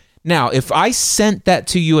 3. Now, if I sent that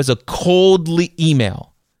to you as a cold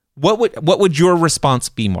email, what would your response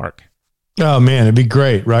be, Mark? Oh man, it'd be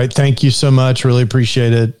great, right? Thank you so much. Really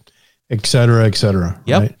appreciate it, et cetera, et cetera.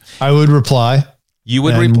 Yep. Right? I would reply. You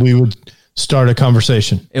would reply. We would start a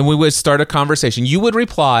conversation. And we would start a conversation. You would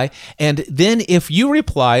reply. And then if you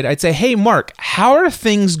replied, I'd say, hey, Mark, how are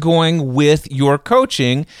things going with your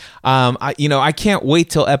coaching? I can't wait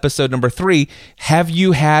till episode number 3. Have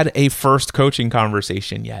you had a first coaching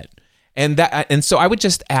conversation yet? And so I would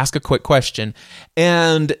just ask a quick question,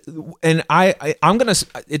 and I'm gonna.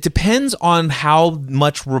 It depends on how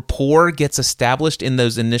much rapport gets established in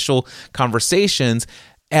those initial conversations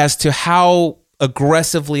as to how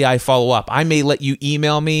aggressively I follow up. I may let you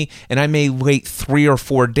email me, and I may wait 3 or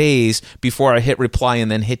 4 days before I hit reply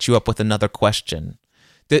and then hit you up with another question.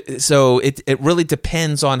 So it really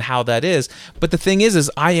depends on how that is. But the thing is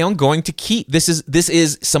I am going to keep, this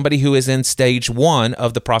is somebody who is in stage 1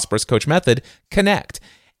 of the Prosperous Coach Method, connect.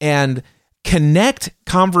 And connect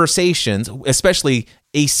conversations, especially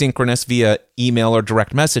asynchronous via email or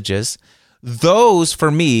direct messages, those for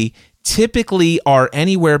me typically are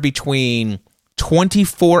anywhere between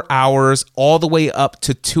 24 hours all the way up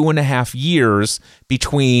to 2.5 years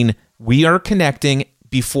between we are connecting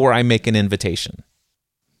before I make an invitation.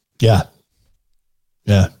 Yeah.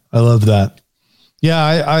 Yeah. I love that.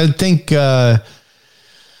 Yeah. I think,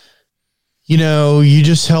 you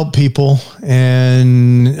just help people,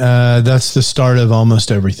 and that's the start of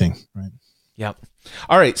almost everything. Right. Yep.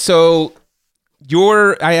 All right. So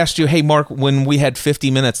I asked you, hey, Mark, when we had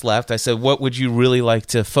 50 minutes left, I said, what would you really like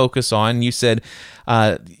to focus on? You said,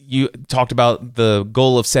 you talked about the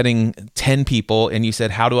goal of setting 10 people, and you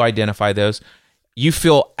said, how to identify those. You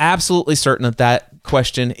feel absolutely certain that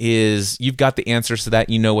question is, you've got the answers to that,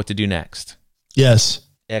 you know what to do next. Yes.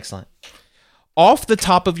 Excellent. Off the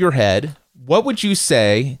top of your head, what would you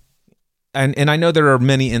say, and I know there are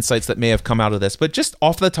many insights that may have come out of this, but just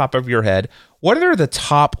off the top of your head, what are the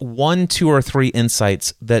top 1, 2, or 3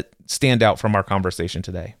 insights that stand out from our conversation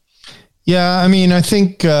today? Yeah, I mean, I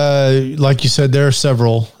think, like you said, there are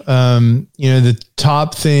several. The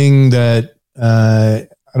top thing that,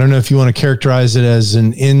 I don't know if you want to characterize it as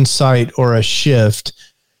an insight or a shift,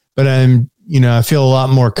 but I feel a lot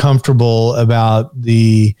more comfortable about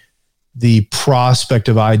the prospect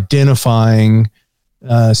of identifying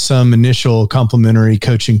some initial complementary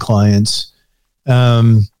coaching clients,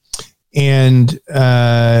 and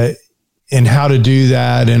how to do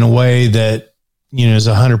that in a way that is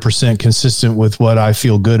 100% consistent with what I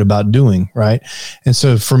feel good about doing, right? And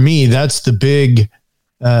so for me, that's the big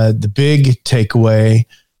takeaway.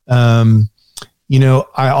 I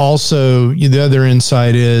also, the other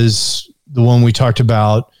insight is the one we talked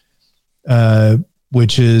about,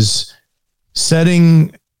 which is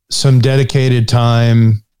setting some dedicated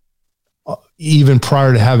time, even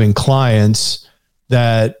prior to having clients,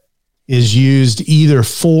 that is used either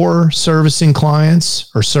for servicing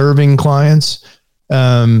clients or serving clients,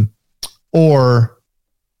 or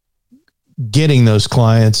getting those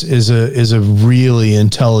clients is a really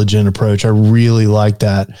intelligent approach. I really like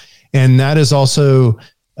that. And that is also,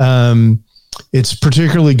 it's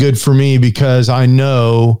particularly good for me because I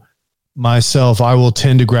know myself, I will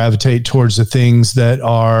tend to gravitate towards the things that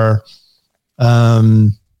are,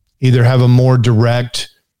 either have a more direct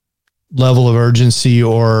level of urgency,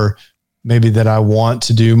 or maybe that I want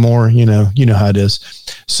to do more, you know how it is.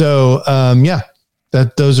 So,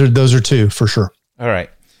 those are 2 for sure. All right.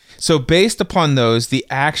 So based upon those, the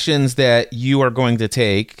actions that you are going to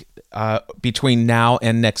take between now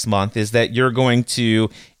and next month is that you're going to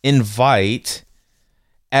invite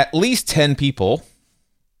at least 10 people.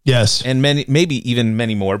 Yes. And maybe even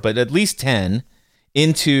many more, but at least 10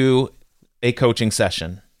 into a coaching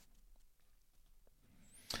session.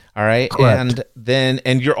 All right. Correct.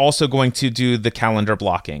 And you're also going to do the calendar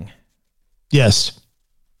blocking. Yes.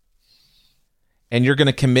 And you're going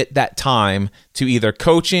to commit that time to either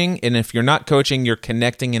coaching, and if you're not coaching, you're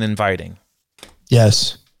connecting and inviting.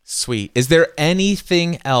 Yes. Sweet. Is there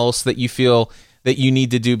anything else that you feel that you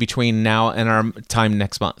need to do between now and our time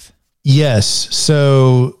next month? Yes.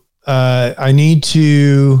 So I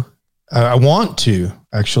want to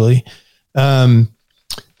actually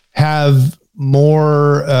have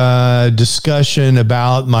more discussion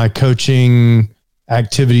about my coaching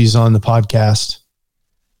activities on the podcast,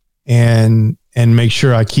 and make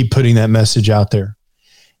sure I keep putting that message out there.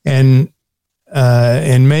 And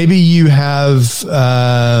maybe you have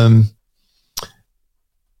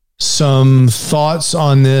some thoughts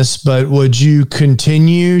on this, but would you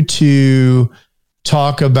continue to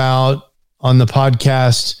talk about on the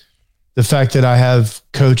podcast the fact that I have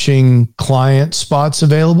coaching client spots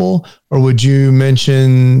available, or would you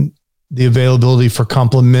mention the availability for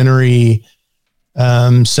complimentary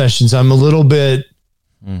sessions? I'm a little bit,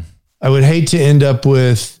 I would hate to end up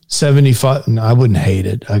with 75. No, I wouldn't hate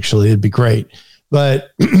it. Actually, it'd be great. But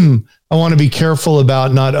I want to be careful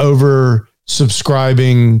about not over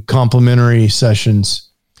subscribing complimentary sessions.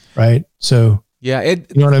 Right. So yeah, you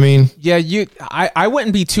know what I mean? Yeah, I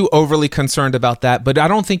wouldn't be too overly concerned about that, but I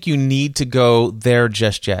don't think you need to go there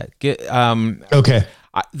just yet. Okay.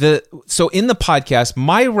 So in the podcast,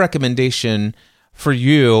 my recommendation for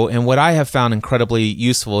you, and what I have found incredibly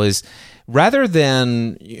useful, is rather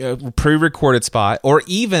than pre-recorded spot, or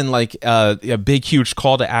even like a big, huge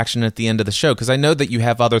call to action at the end of the show, because I know that you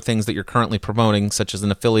have other things that you're currently promoting, such as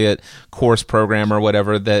an affiliate course program or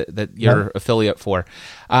whatever that you're affiliate for.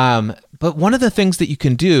 But one of the things that you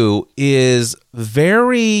can do is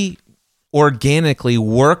very organically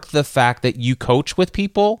work the fact that you coach with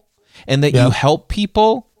people and that you help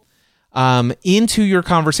people into your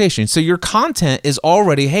conversation. So your content is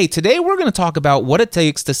already, hey, today we're going to talk about what it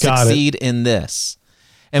takes to succeed in this.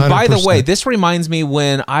 And 100%. By the way, this reminds me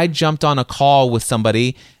when I jumped on a call with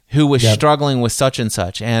somebody who was struggling with such and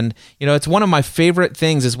such. And, it's one of my favorite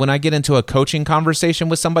things is when I get into a coaching conversation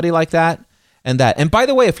with somebody like that. And by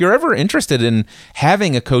the way, if you're ever interested in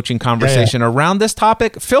having a coaching conversation around this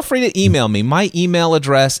topic, feel free to email me. My email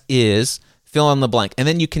address is fill in the blank. And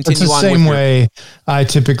then you continue on. It's the same way I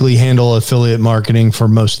typically handle affiliate marketing for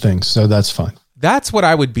most things. So that's fine. That's what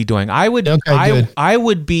I would be doing. I would I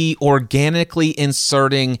would be organically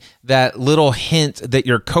inserting that little hint that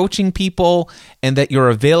you're coaching people and that you're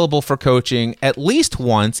available for coaching at least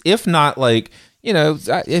once, if not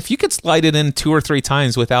if you could slide it in 2 or 3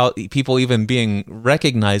 times without people even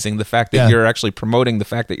recognizing the fact that you're actually promoting the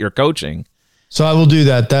fact that you're coaching. So I will do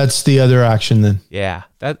that. That's the other action then. Yeah,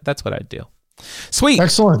 that's what I'd do. Sweet.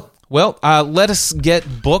 Excellent. Well, let us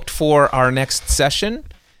get booked for our next session.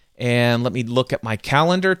 And let me look at my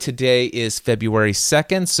calendar. Today is February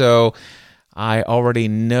 2nd, so I already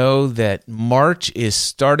know that March is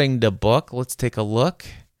starting to book. Let's take a look.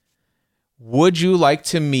 Would you like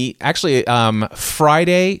to meet, actually,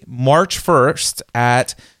 Friday, March 1st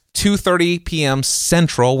at 2:30 p.m.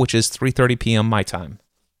 Central, which is 3:30 p.m. my time?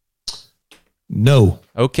 No.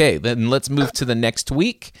 Okay, then let's move to the next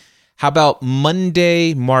week. How about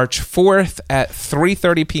Monday, March 4th at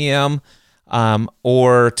 3:30 p.m.,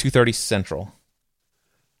 or 2:30 Central?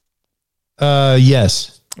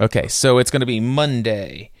 Yes. Okay, so it's going to be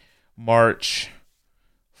Monday, March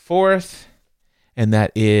 4th, and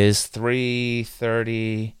that is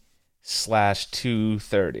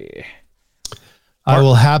 3:30/2:30. I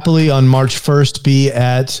will happily on March 1st be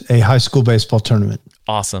at a high school baseball tournament.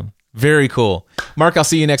 Awesome. Very cool. Mark, I'll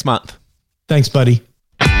see you next month. Thanks, buddy.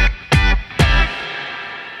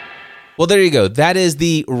 Well, there you go. That is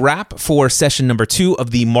the wrap for session number 2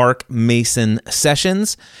 of the Mark Mason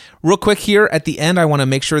sessions. Real quick here at the end, I want to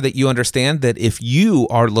make sure that you understand that if you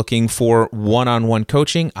are looking for one-on-one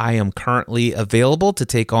coaching, I am currently available to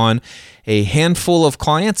take on a handful of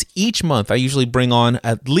clients each month. I usually bring on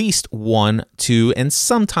at least 1, 2, and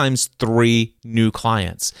sometimes 3 new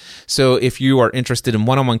clients. So if you are interested in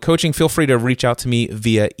one-on-one coaching, feel free to reach out to me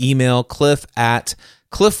via email,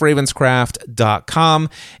 cliff@cliffravenscraft.com.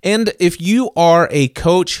 And if you are a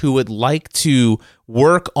coach who would like to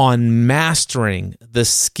work on mastering the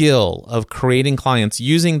skill of creating clients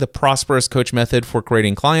using the Prosperous Coach method for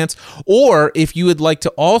creating clients, or if you would like to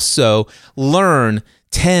also learn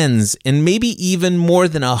tens and maybe even more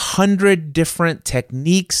than 100 different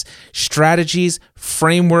techniques, strategies,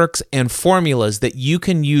 frameworks, and formulas that you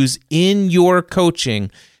can use in your coaching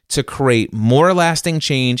to create more lasting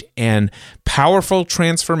change and powerful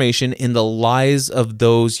transformation in the lives of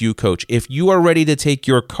those you coach. If you are ready to take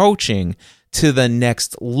your coaching to the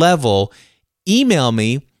next level, email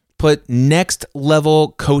me, put next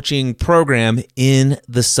level coaching program in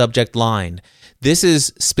the subject line. This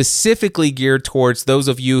is specifically geared towards those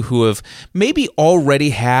of you who have maybe already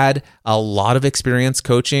had a lot of experience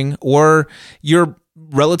coaching, or you're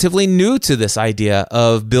relatively new to this idea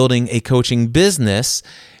of building a coaching business.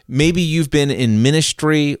 Maybe you've been in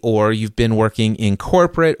ministry, or you've been working in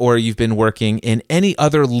corporate, or you've been working in any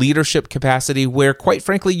other leadership capacity where, quite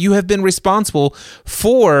frankly, you have been responsible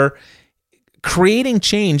for creating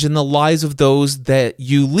change in the lives of those that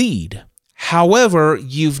you lead. However,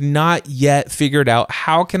 you've not yet figured out,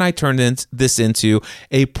 how can I turn this into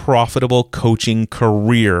a profitable coaching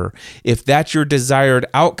career? If that's your desired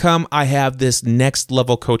outcome, I have this next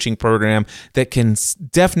level coaching program that can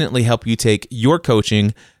definitely help you take your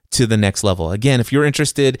coaching to the next level. Again, if you're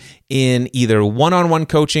interested in either one-on-one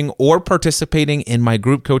coaching or participating in my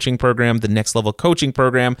group coaching program, the Next Level Coaching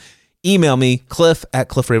Program, email me,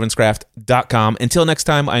 cliff@cliffravenscraft.com. Until next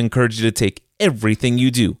time, I encourage you to take everything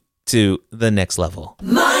you do to the next level.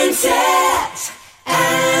 Mindset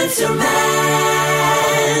Answer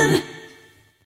Man.